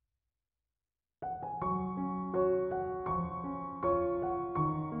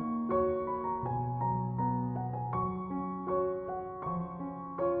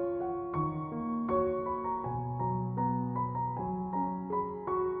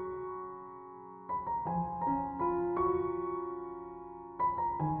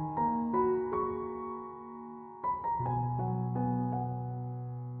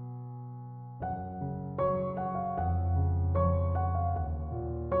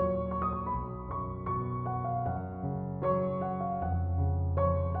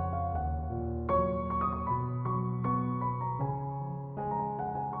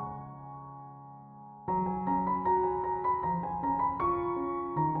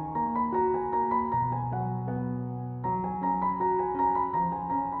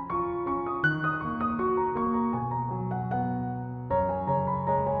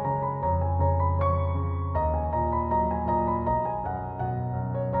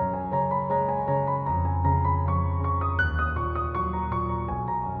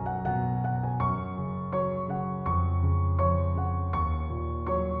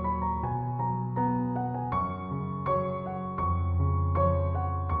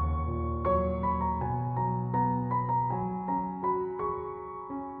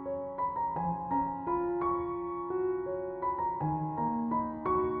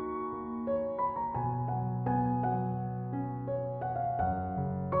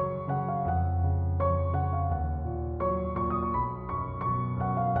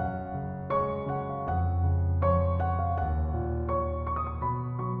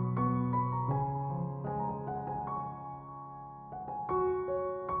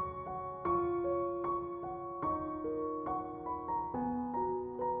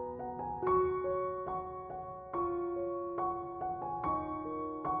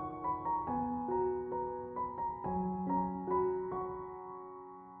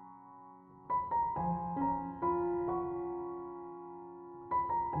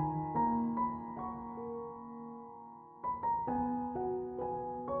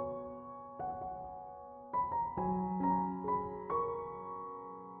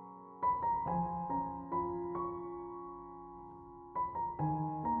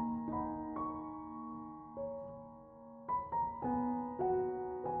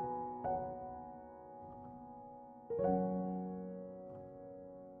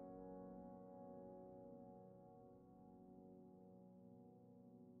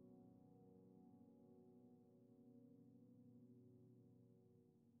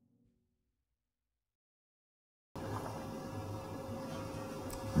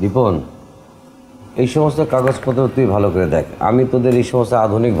 দীপন, এই সমস্ত কাগজপত্র তুই ভালো করে দেখ। আমি তোদের এই সমস্ত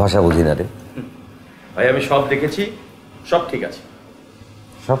আধুনিক ভাষা বুঝি না রে। ভাই আমি সব দেখেছি, সব ঠিক আছে।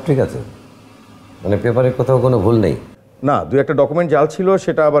 সব ঠিক আছে মানে পেপারে কোথাও কোনো ভুল নেই? না, দু একটা ডকুমেন্ট জাল ছিল,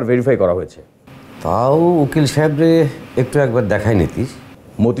 সেটা আবার ভেরিফাই করা হয়েছে। তাও উকিল সাহেবরে একটু একবার দেখাই নিতিস।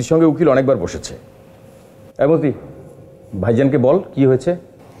 মতির সঙ্গে উকিল অনেকবার বসেছে। মতি, ভাইজানকে বল কি হয়েছে।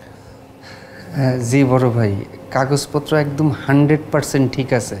 জি বড় ভাই, কাগজপত্র একদম 100% ঠিক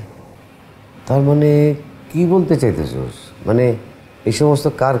আছে। তার মানে কি বলতে চাইতেছিস? মানে এই সমস্ত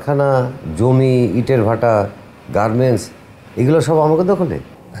কারখানা, জমি, ইটের ভাটা, গার্মেন্টস, এগুলো সব আমাকে দখলে?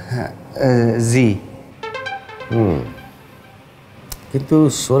 হ্যাঁ জি। কিন্তু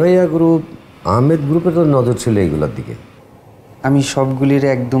সোরাইয়া গ্রুপ, আহমেদ গ্রুপের তো নজর ছিল এইগুলোর দিকে। আমি সবগুলির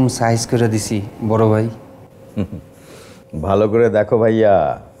একদম সাইজ করে দিছি বড় ভাই। ভালো করে দেখো ভাইয়া,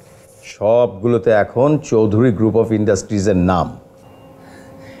 সবগুলোতে এখন চৌধুরী গ্রুপ অফ ইন্ডাস্ট্রিজের নাম।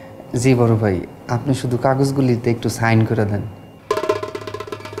 জি বড় ভাই, আপনি শুধু কাগজগুলিতে একটু সাইন করে দেন।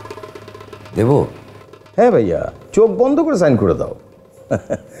 দেবো? হ্যাঁ ভাইয়া, চোখ বন্ধ করে সাইন করে দাও।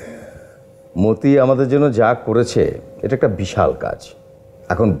 মতি আমাদের জন্য যা করেছে এটা একটা বিশাল কাজ।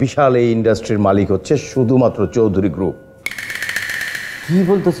 এখন বিশাল এই ইন্ডাস্ট্রির মালিক হচ্ছে শুধুমাত্র চৌধুরী গ্রুপ। কি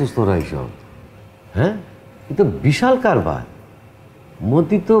বলতেছিস তোরা এইসব? হ্যাঁ, এ তো বিশাল কারবার।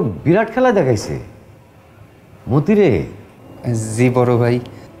 মতি তো বিরাট খেলা দেখাইছে। মতি রে। জি বড় ভাই।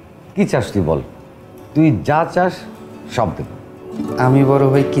 কি চাস তুই বল? তুই যা চাস সব দেব। আমি বড়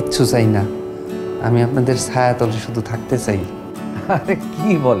ভাই কিচ্ছু চাই না, আমি আপনাদের ছায়াতলে শুধু থাকতে চাই। আরে কি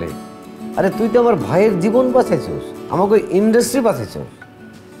বলে? আরে তুই তো আমার ভাইয়ের জীবন বাঁচাইছস, আমাকে ইন্ডাস্ট্রি বাঁচাইছস।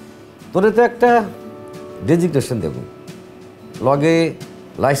 তোরে তো একটা ডেজিগনেশন দেব, লগে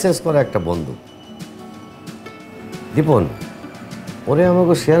লাইসেন্স করা একটা বন্ধু। দীপন, ওরে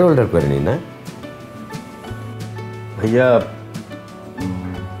আমাকে শেয়ার হোল্ডার করে নি না? ভাইয়া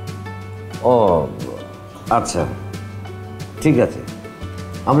ও আচ্ছা, ঠিক আছে,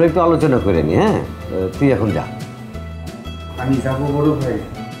 আমরা একটু আলোচনা করে নিই। হ্যাঁ, তুই এখন যা। আমি যাবো বড় ভাই।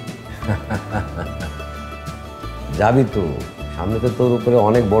 যাবি তো, সামনে তো তোর উপরে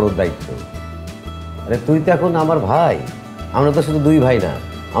অনেক বড় দায়িত্ব। আরে তুই তো এখন আমার ভাই, আমরা তো শুধু দুই ভাই না,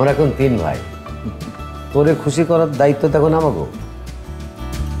 আমরা এখন 3 ভাই। তোরে খুশি করার দায়িত্ব তো এখন আমাকে।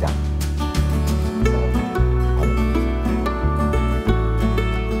 যা।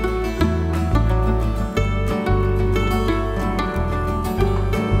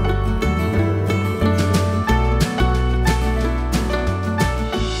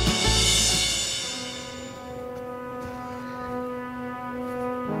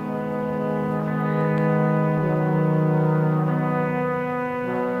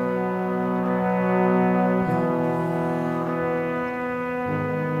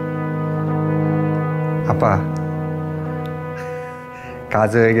 আপা, কাজ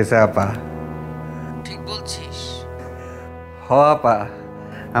হয়ে গেছে আপা। ঠিক বলছিস? হ আপা,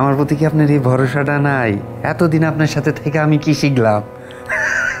 আমার প্রতি কি আপনার এই ভরসাটা নাই? এতদিন আপনার সাথে থেকে আমি কি শিখলাম?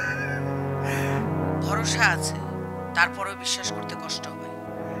 ভরসা আছে, তারপরেও বিশ্বাস করতে কষ্ট হয়।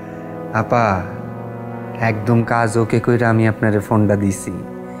 আপা, একদম কাজ ওকে কইরা আমি আপনারে ফোনটা দিছি।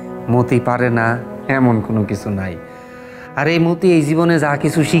 মতি পারে না এমন কোনো কিছু নাই। আর এই মতি এই জীবনে যা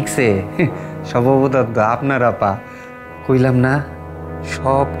কিছু শিখছে সব অবদান তো আপনার আপা। কইলাম না,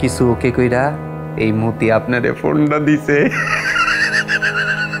 সব কিছু ওকে কইরা এই মতি আপনারে ফোনটা দিছে।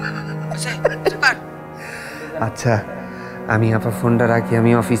 আচ্ছা, আমি আপা ফোনটা রাখি,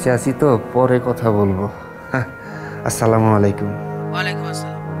 আমি অফিসে আছি তো, পরে কথা বলবো। হ্যাঁ, আসসালামু আলাইকুম। ওয়ালাইকুম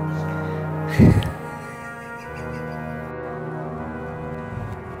আসসালাম।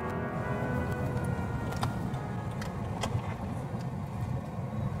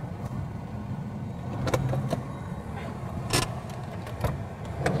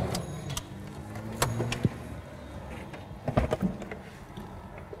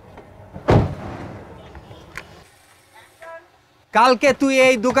 কালকে তুই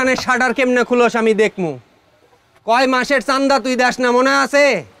এই দোকানের শাটার কেমনে খুলস আমি দেখমু। কয় মাসের চান্দা তুই দাস না, মনে আছে?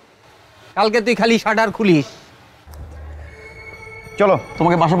 কালকে তুই খালি শাটার খুলিস। চলো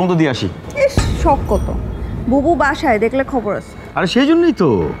তোমাকে বাসা পর্যন্ত দিয়ে আসি। ইস, শখ কত বুবু বাসায় দেখলে খবর আছে। আরে সেই জন্যই তো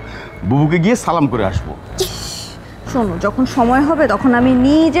বুবুকে গিয়ে সালাম করে আসবো। শোনো, যখন সময় হবে তখন আমি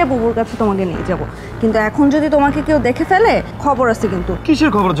নিজে বুবুর কাছে তোমাকে নিয়ে যাব, কিন্তু এখন যদি তোমাকে কেউ দেখে ফেলে খবর আছে কিন্তু।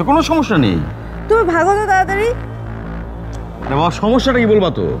 কিসের খবর আছে? কোনো সমস্যা নেই, তুমি ভাগো তো তাড়াতাড়ি। আরে বাবা, সমস্যাটা কি বলবা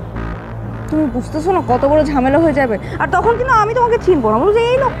তো? তুমি বুঝতেছো না কত বড় ঝামেলা হয়ে যাবে, আর তখন কিন্তু আমি তোমাকে চিনবো না। বলো যে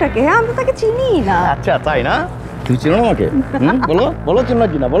এই লোকটাকে, হ্যাঁ আমি তো তাকে চিনি না। আচ্ছা তাই না? তুমি চিনো না আমাকে? বলো বলো, চিনো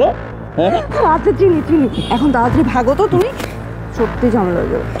কি না বলো। হ্যাঁ আচ্ছা চিনি চিনি, এখন তাড়াতাড়ি ভাগো তো তুমি, সত্যি ঝামেলা হয়ে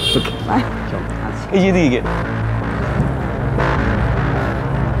যাবে। এই যে দিকে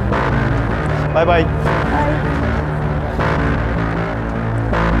বাই বাই।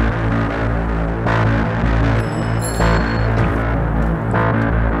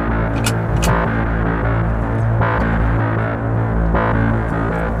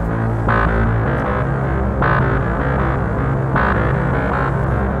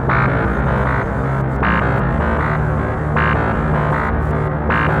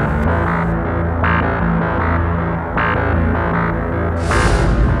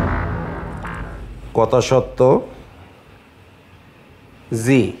 কথা সত্য?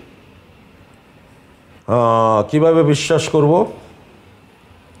 জি। কিভাবে বিশ্বাস করব?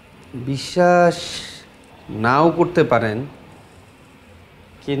 বিশ্বাস নাও করতে পারেন,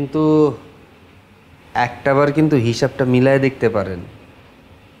 কিন্তু একটাবার কিন্তু হিসাবটা মিলায় দেখতে পারেন।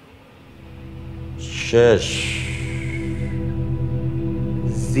 শেষ?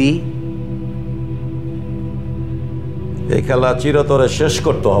 জি। এই খেলা চিরতরে শেষ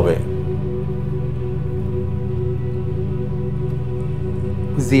করতে হবে।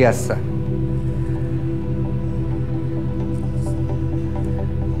 জি আচ্ছা।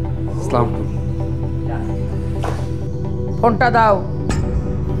 ফোনটা দাও।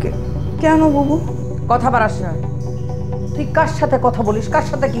 কেন বাবু? কথা বাড়াস না। তুই কার সাথে কথা বলিস, কার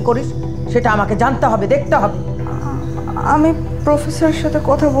সাথে কি করিস সেটা আমাকে জানতে হবে, দেখতে হবে। আমি প্রফেসরের সাথে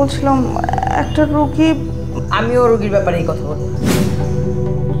কথা বলছিলাম, একটা রোগী। আমিও রোগীর ব্যাপারে এই কথা বলবো।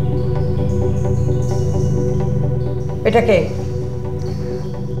 এটা কে?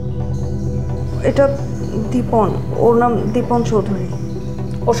 এটা দীপন, ওর নাম দীপন চৌধুরী।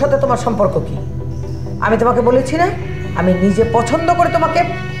 ওর সাথে তোমার সম্পর্ক কি? আমি তোমাকে বলেছি না আমি নিজে পছন্দ করে তোমাকে।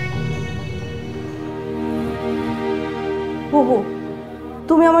 বুবু,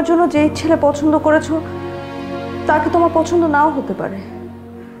 তুমি আমার জন্য যে ছেলে পছন্দ করেছো তাকে তোমার পছন্দ নাও হতে পারে।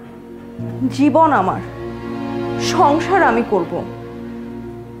 জীবন আমার, সংসার আমি করব।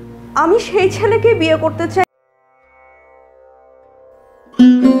 আমি সেই ছেলেকে বিয়ে করতে চাই।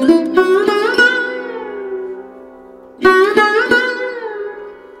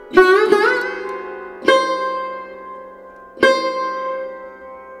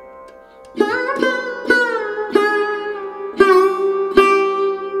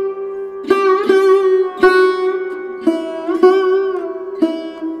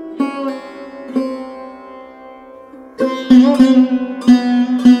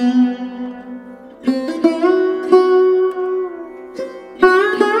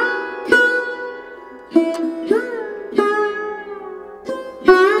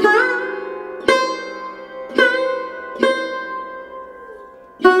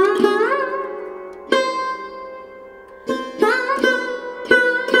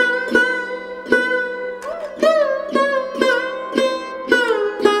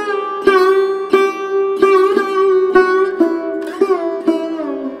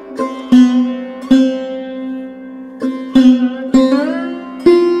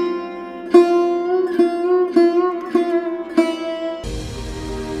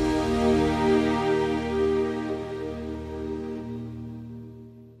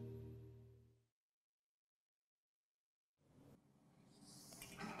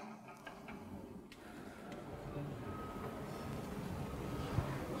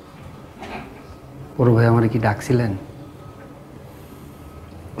 বড় ভাই আমার কি ডাকছিলেন?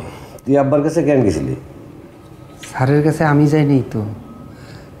 তুই আব্বার কাছে কেন গেছিলি? স্যারের কাছে আমি যাইনি তো,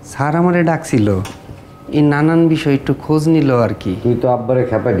 স্যার আমারে ডাকছিল, এই নানান বিষয় একটু খোঁজ নিল আর কি। তুই তো আব্বারে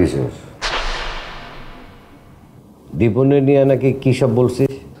খেপা দিছিস। দীপনে নিয়ে নাকি কি সব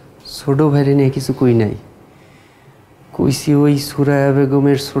বলছিস? ছোট ভাইরে নিয়ে কিছু কই নাই, কইছি ওই সুরায়া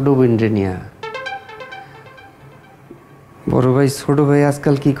বেগমের ছোট বোনরে নিয়া। বড় ভাই ছোট ভাই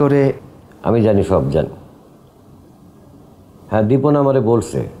আজকাল কি করে আমি জানি, সব জানি। হ্যাঁ, দীপন আমারে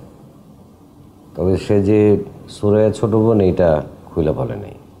বলছে, তবে সে যে সুরায়া ছোট বোন এইটা খুলে বলে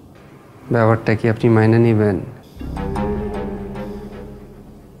নাই। ব্যাপারটা কি আপনি মাইনে নেবেন?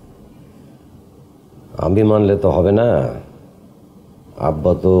 আমি মানলে তো হবে না,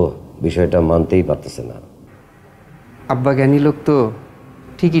 আব্বা তো বিষয়টা মানতেই পারতেছে না। আব্বা জ্ঞানী লোক তো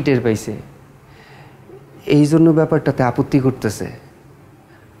ঠিকই টের পাইছে, এই জন্য ব্যাপারটাতে আপত্তি করতেছে।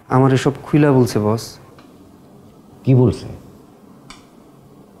 আমার এসব খুইলা বলছে বস। কি বলছে?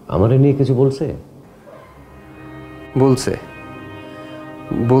 আমারে নিয়ে কিছু বলছে? বলছে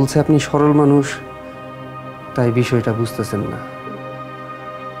বলছে আপনি সরল মানুষ, তাই বিষয়টা বুঝতেছেন না।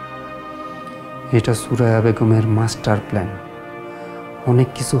 এটা সুরায়া বেগমের মাস্টার প্ল্যান। অনেক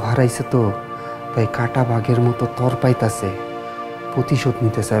কিছু হারাইছে তো, তাই কাটা বাঘের মতো তর পাইতাছে, প্রতিশোধ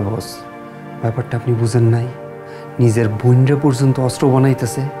নিতে চায় বস। ব্যাপারটা আপনি বুঝেন নাই? নিজের বোনরে পর্যন্ত অস্ত্র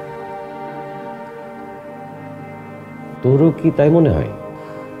বানাইতেছে। তোরও কি তাই মনে হয়?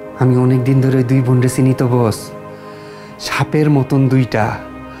 আমি অনেক দিন ধরে দুই বোনরে চিনি তো বস, সাপের মতন দুইটা,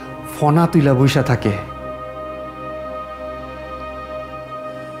 ফনা তুইলা বইসা থাকে।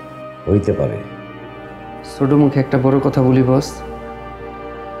 হইতে পারে। ছোট মুখে একটা বড় কথা বলি বস।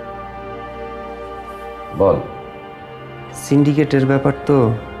 বল। সিন্ডিকেটের ব্যাপার তো,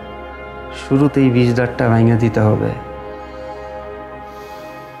 শুরুতেই 20 দাঁড়টা ভাঙা দিতে হবে।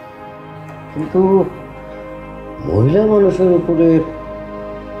 কিন্তু মহিলা মানুষের উপরে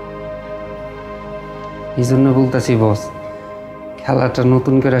এই জন্য বলতেছি বস, খেলাটা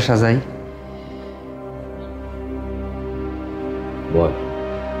নতুন করে সাজাই। বল।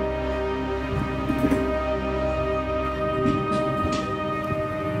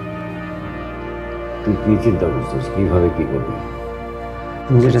 তুই কি চিন্তা করছিস, কিভাবে কি করবি?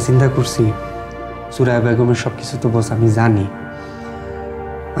 আমি যেটা চিন্তা করছি, সুরাইয়া বেগমের সব কিছু তো বস আমি জানি,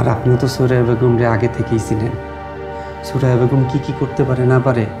 আর আপনিও তো সুরাইয়া বেগমরে আগে থেকেই ছিলেন। সুরাইয়া বেগম কি কি করতে পারে না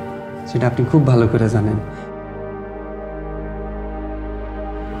পারে সেটা আপনি খুব ভালো করে জানেন।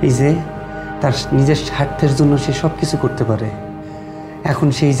 এই যে তার নিজের স্বার্থের জন্য সে সব কিছু করতে পারে, এখন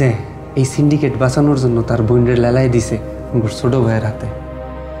সেই যে এই সিন্ডিকেট বাঁচানোর জন্য তার বোনরে লেলাই দিছে আমার ছোট ভাইয়ের হাতে।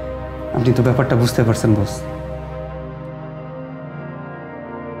 আপনি তো ব্যাপারটা বুঝতে পারছেন বস।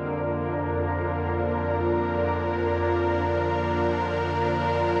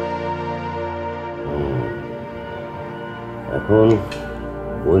 এখন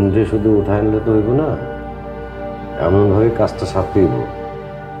বন্ধে শুধু উঠায় আনলে তো হইব না, এমনভাবে কাজটা সারতে হইব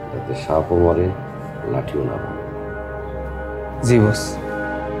যাতে সাপও মরে, লাঠিও না ভাঙে। জি বস।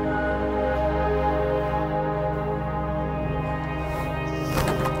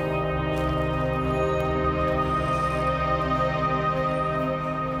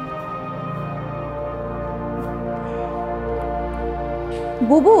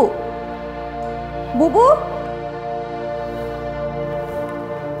 বুবু, বুবু,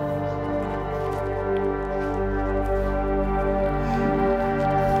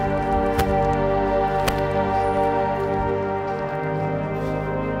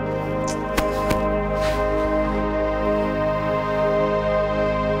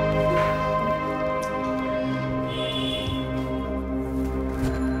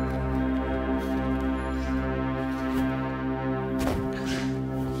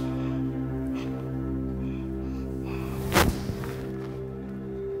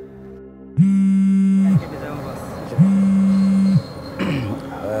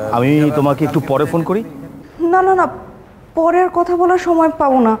 আমি তোমাকে একটু পরে ফোন করি। না না না, পরে আর কথা বলার সময়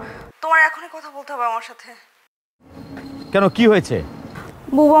পাবো না, তোমার এখনই কথা বলতে হবে আমার সাথে। কেন, কি হয়েছে?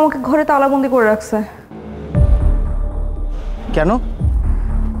 বুবু আমাকে ঘরে তালাবন্দি করে রাখছে। কেন?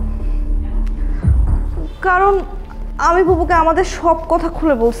 কারণ আমি বুবুকে আমাদের সব কথা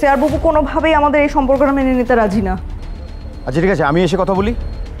খুলে বলছি, আর বুবু কোনোভাবেই আমাদের এই সম্পর্কটা মেনে নিতে রাজি না। আচ্ছা ঠিক আছে, আমি এসে কথা বলি।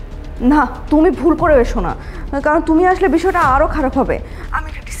 না, তুমি ভুল করে এসো না, কারণ তুমি আসলে বিষয়টা আরও খারাপ হবে। আমি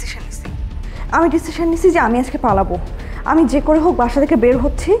একটা ডিসিশন নিছি যে আমি আজকে পালাবো। আমি যে করে হোক বাসা থেকে বের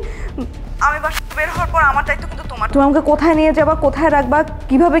হচ্ছি। আমি বাসা থেকে বের হওয়ার পর আমার দায়িত্ব কিন্তু তোমার। তুমি আমাকে কোথায় নিয়ে যাবা, কোথায় রাখবা,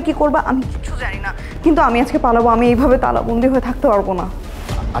 কিভাবে কি করবা আমি কিছু জানি না, কিন্তু আমি আজকে পালাবো। আমি এইভাবে তালাবন্দি হয়ে থাকতে পারবো না।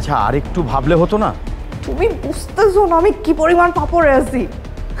 আচ্ছা, আর একটু ভাবলে হতো না? তুমি বুঝতেছো না আমি কি পরিমাণ পাপড়ে আছি।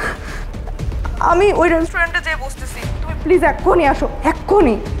 আমি ওই রেস্টুরেন্টে যেয়ে বসতেছি, তুমি প্লিজ এক্ষুনি আসো,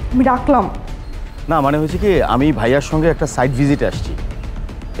 এক্ষুনি। আমি রাখলাম। না মানে হয়েছে কি, আমি ভাইয়ার সঙ্গে একটা সাইট ভিজিটে আসছি,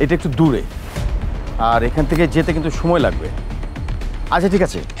 এটা একটু দূরে, আর এখান থেকে যেতে কিন্তু সময় লাগবে। আচ্ছা ঠিক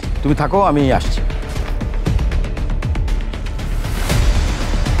আছে, তুমি থাকো, আমি আসছি।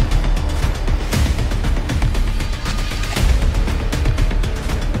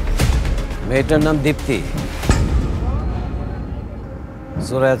 মেয়েটার নাম দীপ্তি,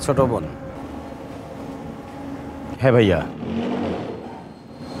 সুরাইয়ার ছোট বোন। হ্যাঁ ভাইয়া,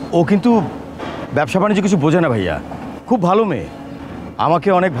 ও কিন্তু ব্যবসা বাণিজ্য কিছু বোঝে না ভাইয়া, খুব ভালো মেয়ে, আমাকে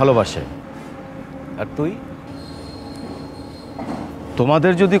অনেক ভালোবাসে। আর তুই?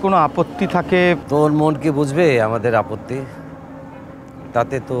 তোমাদের যদি কোনো আপত্তি থাকে। তোর মন কি বুঝবে আমাদের আপত্তি?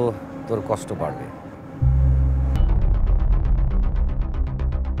 তাতে তো তোর কষ্ট বাড়বে।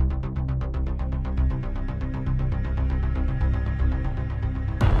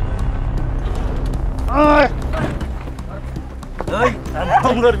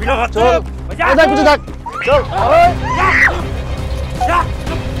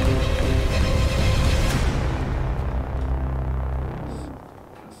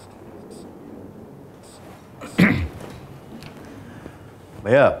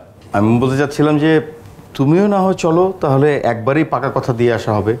 ভাইয়া, আমি বলতে চাচ্ছিলাম যে তুমিও না হয় চলো, তাহলে একবারেই পাকা কথা দিয়ে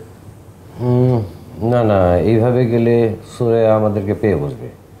আসা হবে। না না, এইভাবে গেলে সুরাইয়া আমাদেরকে পেয়ে বসবে।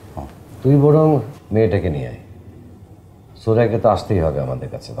 তুই বরং মেয়েটাকে নিয়ে আয়। সুরাইকে তো আসতেই হবে আমাদের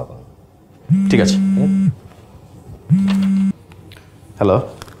কাছে তখন। ঠিক আছে। হ্যালো,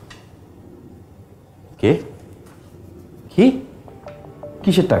 কে? কি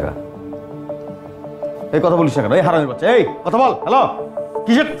কিসের টাকা? এই কথা বলিস না কেন? এই হারামির বাচ্চা, এই কথা বল। হ্যালো,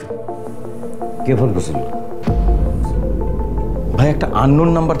 কিসের? কে ফোন করছিল? ভাই একটা আননোন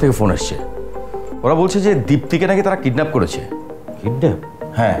নাম্বার থেকে ফোন এসছে। ওরা বলছে যে দীপ্তিকে নাকি তারা কিডন্যাপ করেছে। কিডন্যাপ?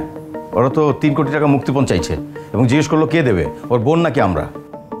 হ্যাঁ, ওরা তো 3 কোটি টাকা মুক্তিপণ চাইছে এবং জিজ্ঞেস করলো কে দেবে, ওর বোন নাকি আমরা।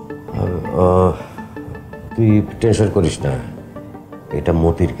 তুই টেনশন করিস না, এটা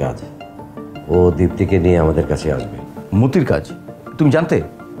মতির কাজ। ও দীপ্তিকে নিয়ে আমাদের কাছে আসবে। মতির কাজ? তুমি জানতে?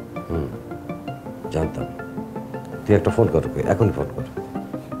 জানতাম। তুই একটা ফোন কর, এখনই ফোন কর।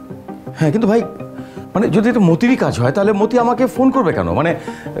 হ্যাঁ, কিন্তু ভাই মানে যদি এটা মতিরই কাজ হয় তাহলে মতি আমাকে ফোন করবে কেন? মানে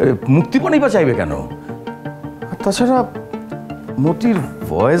মুক্তিপণই বা চাইবে কেন? আর তাছাড়া মতির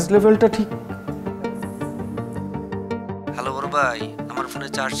ভয়েস লেভেলটা ঠিক। হ্যালো বড় ভাই, আমার ফোনে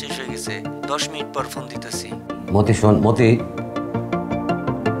চার্জ শেষ হয়ে গেছে, 10 মিনিট পর ফোন দিতেছি। মতি শোন, মতি।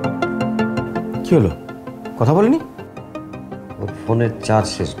 কি হলো, কথা বলিনি? ওর ফোনের চার্জ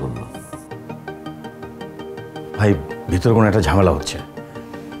শেষ করলো। ভাই ভিতরে কোনো একটা ঝামেলা হচ্ছে,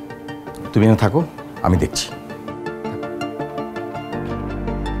 তুমি এখানে থাকো, আমি দেখছি।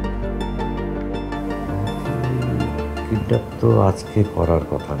 কিডন্যাপ তো আজকে করার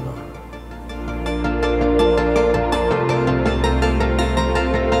কথা না।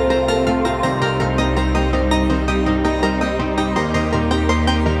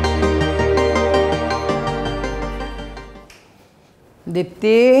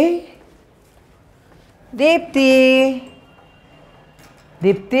 দীপ্তি, দীপ্তি,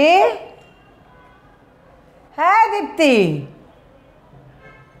 দীপ্তি, হ্যাঁ দীপ্তি,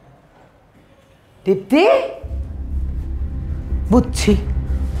 দীপ্তি, বুঝছি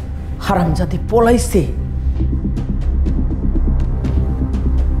হারামজাদি পলাইছে।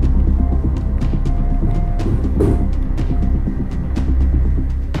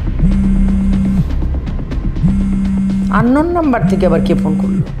 আননোন নাম্বার থেকে আবার কে ফোন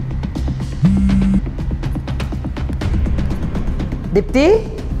করলো? দীপ্তি,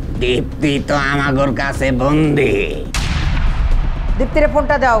 দীপ্তি তো আমাগর কাছে বন্দি। দীপ্তিরে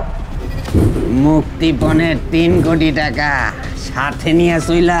ফোনটা দাও। মুক্তিপণের 3 কোটি টাকা সাথে নিয়ে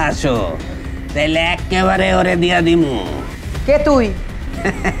চইলা আসো, তাইলে একেবারে ওরে দিয়া দিমু। কে তুই?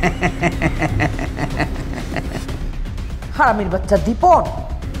 হারামির বাচ্চা দীপন।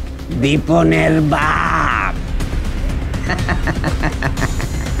 দীপনের বাপ।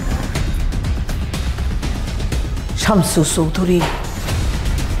 শামসু চৌধুরী।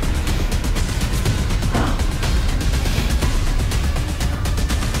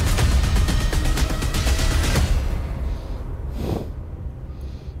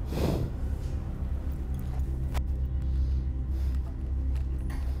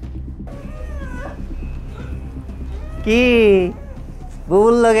 কি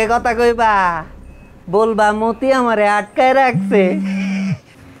বুবুল লগে কথা কইবা? বলবা মতি আমারে আটকায় রাখছে।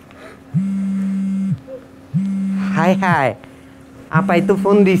 হাই হাই, আপাই তো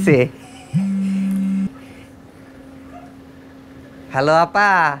ফোন দিছে। হ্যালো আপা।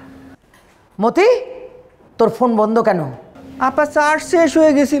 মতি, তোর ফোন বন্ধ কেন? আপা চার্জ শেষ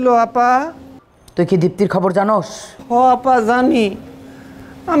হয়ে গেছিল আপা। তুই কি দীপ্তির খবর জানোস? ও আপা জানি,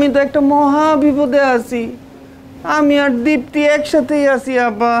 আমি তো একটা মহা বিপদে আছি। আমি আর দীপ্তি একসাথেই আছি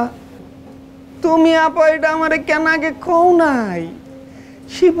আপা। তুমি আপা এটা আমারে কেন আগে কও নাই?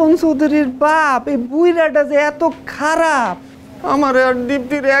 শিপন চৌধুরীর বাপ এই বুইরাটা যে এত খারাপ, আমার আর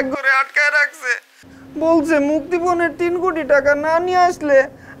দীপ্তির এক ঘরে আটকায় রাখছে। বলছে মুক্তিপণের 3 কোটি টাকা না নিয়ে আসলে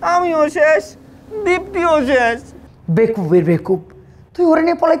আমিও শেষ, দীপ্তিও শেষ। বেকুবের বেকুব, তুই ওরে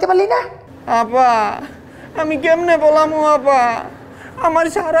নিয়ে পলাইতে পারলি না? আপা আমি কেমনে বলামু আপা, আমার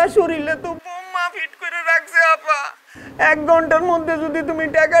সারা শরীরে তো বোমা ফিট করে রাখছে আপা। 1 ঘন্টার মধ্যে যদি তুমি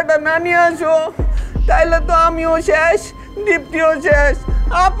টাকাটা না নিয়ে আসো তাইলে তো আমিও শেষ, দীপ্তিও শেষ।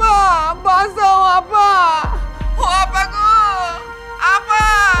 আপা বাঁচাও আপা, ও আপা গো, আপা,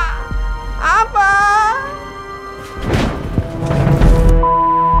 আপা।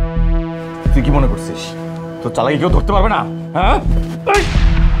 তুই কি মনে করছিস তোর চালাকি কেউ ধরতে পারবে না? হ্যাঁ,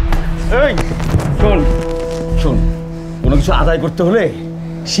 এই শোন শোন, কোনো কিছু আদায় করতে হলে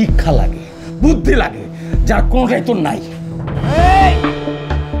শিক্ষা লাগে, বুদ্ধি লাগে, যার কোনোটাই তোর নাই।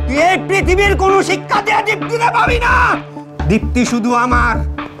 তুই এই পৃথিবীর কোনো শিক্ষা দেয়া দীপ্তিরে পাবি না। দীপ্তি শুধু আমার।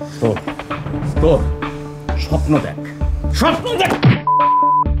 তোর তোর স্বপ্ন দেখ, স্বপ্ন দেখ,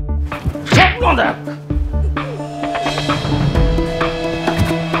 স্বপ্ন দেখ।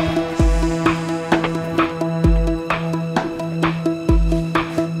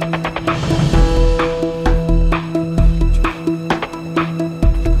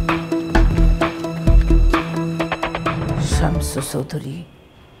 চৌধুরী।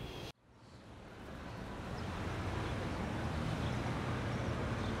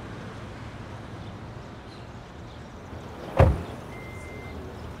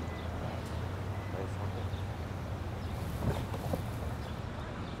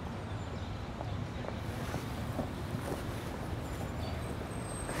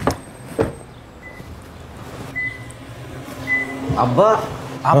 আব্বা,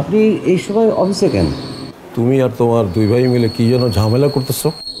 আপনি এই সময় অফিসে কেন? তুমি আর তোমার দুই ভাই মিলে কি যেন ঝামেলা করতেছো?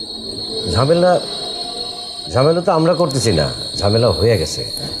 ঝামেলা তো আমরা করতেছি না, ঝামেলা হয়ে গেছে।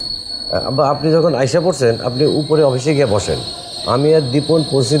 আব্বা, আপনি যখন আইসা পড়ছেন, আপনি উপরে অফিসে গিয়ে বসেন, আমি আর দীপন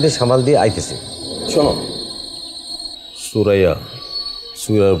পরিস্থিতি সামাল দিয়ে আইতেছি। শোনো, সুরাইয়ার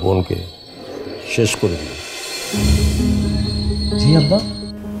বোনকে শেষ করে দিল। জি আব্বা।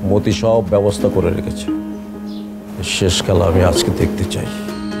 মতি সব ব্যবস্থা করে রেখেছে। শেষ খেলা আমি আজকে দেখতে চাই।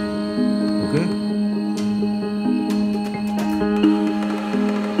 ওকে?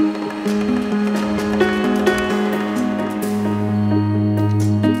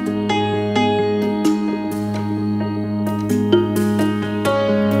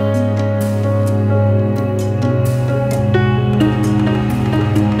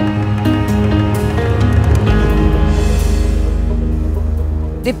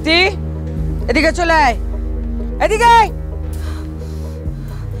 দীপ্তি, এদিকে চলে আয়, এদিকে আয়।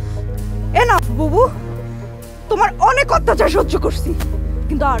 এ না বুবু, তোমার অনেক অত্যাচার সহ্য করছি,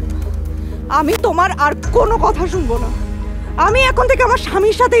 কিন্তু আর আমি তোমার আর কোনো কথা শুনবো না। আমি এখন থেকে আমার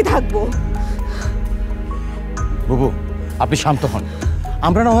স্বামীর সাথেই থাকবো। বুবু, আপনি শান্ত হন,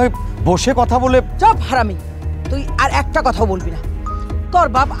 আমরা না হয় বসে কথা বলে। চুপ হারামি, তুই আর একটা কথা বলবি না। তোর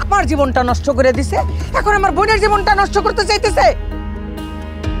বাপ আমার জীবনটা নষ্ট করে দিছে, এখন আমার বোনের জীবনটা নষ্ট করতে চাইতেছে।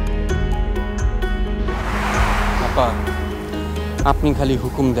 আপা, আপনি খালি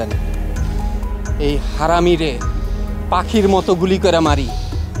হুকুম দেন, এই হারামিরে পাখির মতো গুলি করে মারি।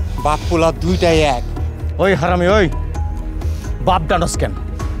 বাপ পোলা দুইটাই এক। ওই হারামি, ওই বাপ ডানস কেন?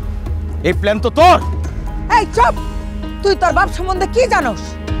 এই প্ল্যান তো তোর। এই চুপ, তুই তোর বাপ সম্বন্ধে কি জানোস?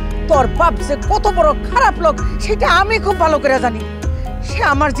 তোর বাপ যে কত বড় খারাপ লোক সেটা আমি খুব ভালো করে জানি। সে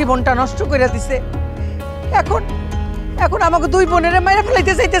আমার জীবনটা নষ্ট করে দিছে, এখন এখন আমাকে দুই বোনেরে মেরে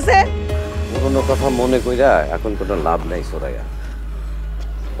ফেলাইতে চাইতেছে। পুরনো কথা মনে কইরা এখন কোনো লাভ নাই সুরাইয়া।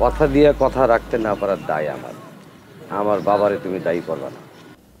 কথা দিয়ে কথা রাখতে না পারার দায় আমার। আমার বাবারে তুমি দায়ী করবা না।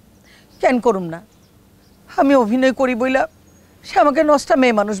 কেন করুম না? আমি অভিনয় করি বইলা সে আমাকে নষ্টা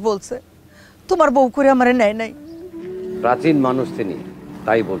মেয়ে মানুষ বলছে। তোমার বউ করে আমারে নেয় নাই। প্রাচীন মানুষ তিনি,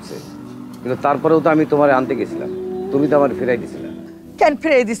 তাই বলছে, কিন্তু তারপরেও তো আমি তোমারে আনতে গেছিলাম, তুমি তো আমার ফিরাই দিছিলে। কেন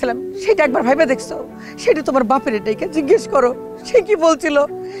ফিরাই দিছিলাম সেটা একবার ভাইবা দেখছো? সেটা তোমার বাপের এটাকে জিজ্ঞেস করো, সে কি বলছিল।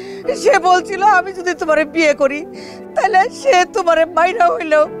 সে বলছিল আমি যদি তোমারে বিয়ে করি তাহলে সে তোমারে মাইরা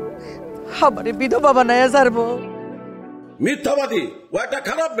হইলেও আমারে বিধবা বানায়া ছাড়বো। মিথ্যাবাদী, ও একটা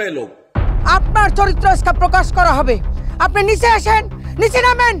খারাপ মেয়ে লোক। আপনার চরিত্র আজকে প্রকাশ করা হবে। আপনি নিচে আসেন, নিচে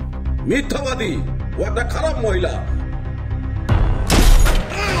নামেন। মিথ্যাবাদী, ও একটা খারাপ মহিলা।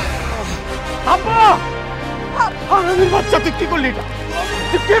 আব্বা, হারামির বাচ্চা, তুই কি করলি এটা?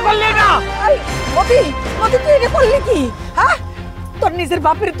 তুই কি করলি এটা? মতি, মতি তুই এটা করলি কি? হ্যাঁ, তোর নিজের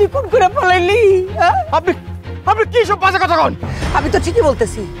বাপের তুই কোন করে পালাইলি? আপনি আপনি কি সব বাজে কথা কন? আমি তো ঠিকই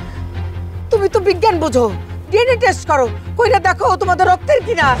বলতেছি। তুমি তো বিজ্ঞান বুঝো, ডিএনএ টেস্ট করো, কইরা দেখো তোমাদের রক্তের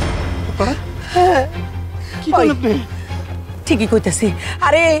কিনা। কি বলেন আপনি? ঠিকই কইতেছি।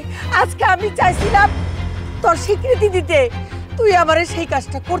 আরে আজকে আমি চাইছিলাম তোর স্বীকৃতি দিতে, তুই আমারে সেই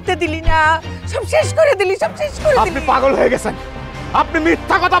কাজটা করতে দিলি না, সব শেষ করে দিলি, সব শেষ করে দিলি। আপনি পাগল হয়ে গেছেন, আপনি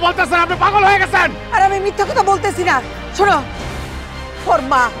মিথ্যা কথা বলতেছেন, আপনি পাগল হয়ে গেছেন। আর আমি মিথ্যা কথা বলতেছি না। শোনো,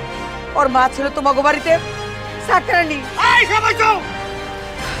 ওর মা ছিল তোমাকে বাড়িতে চাকরানি।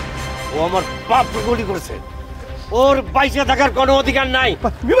 ও আমার বাপকে গুলি করেছে, ওর বাইসে থাকার কোনো অধিকার নাই।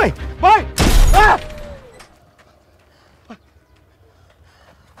 ভাই ভাই,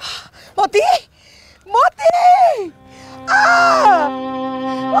 মতি, মতি,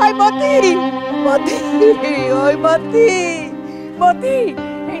 ওই মতি, মতি, ওই মতি, মতি,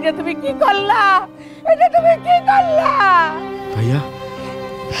 এটা তুমি কি করলা? এটা তুমি কি করলা? ভাইয়া,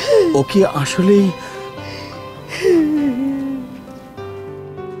 ও কি আসলেই?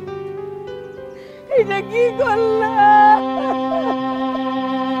 এটা কি করলা?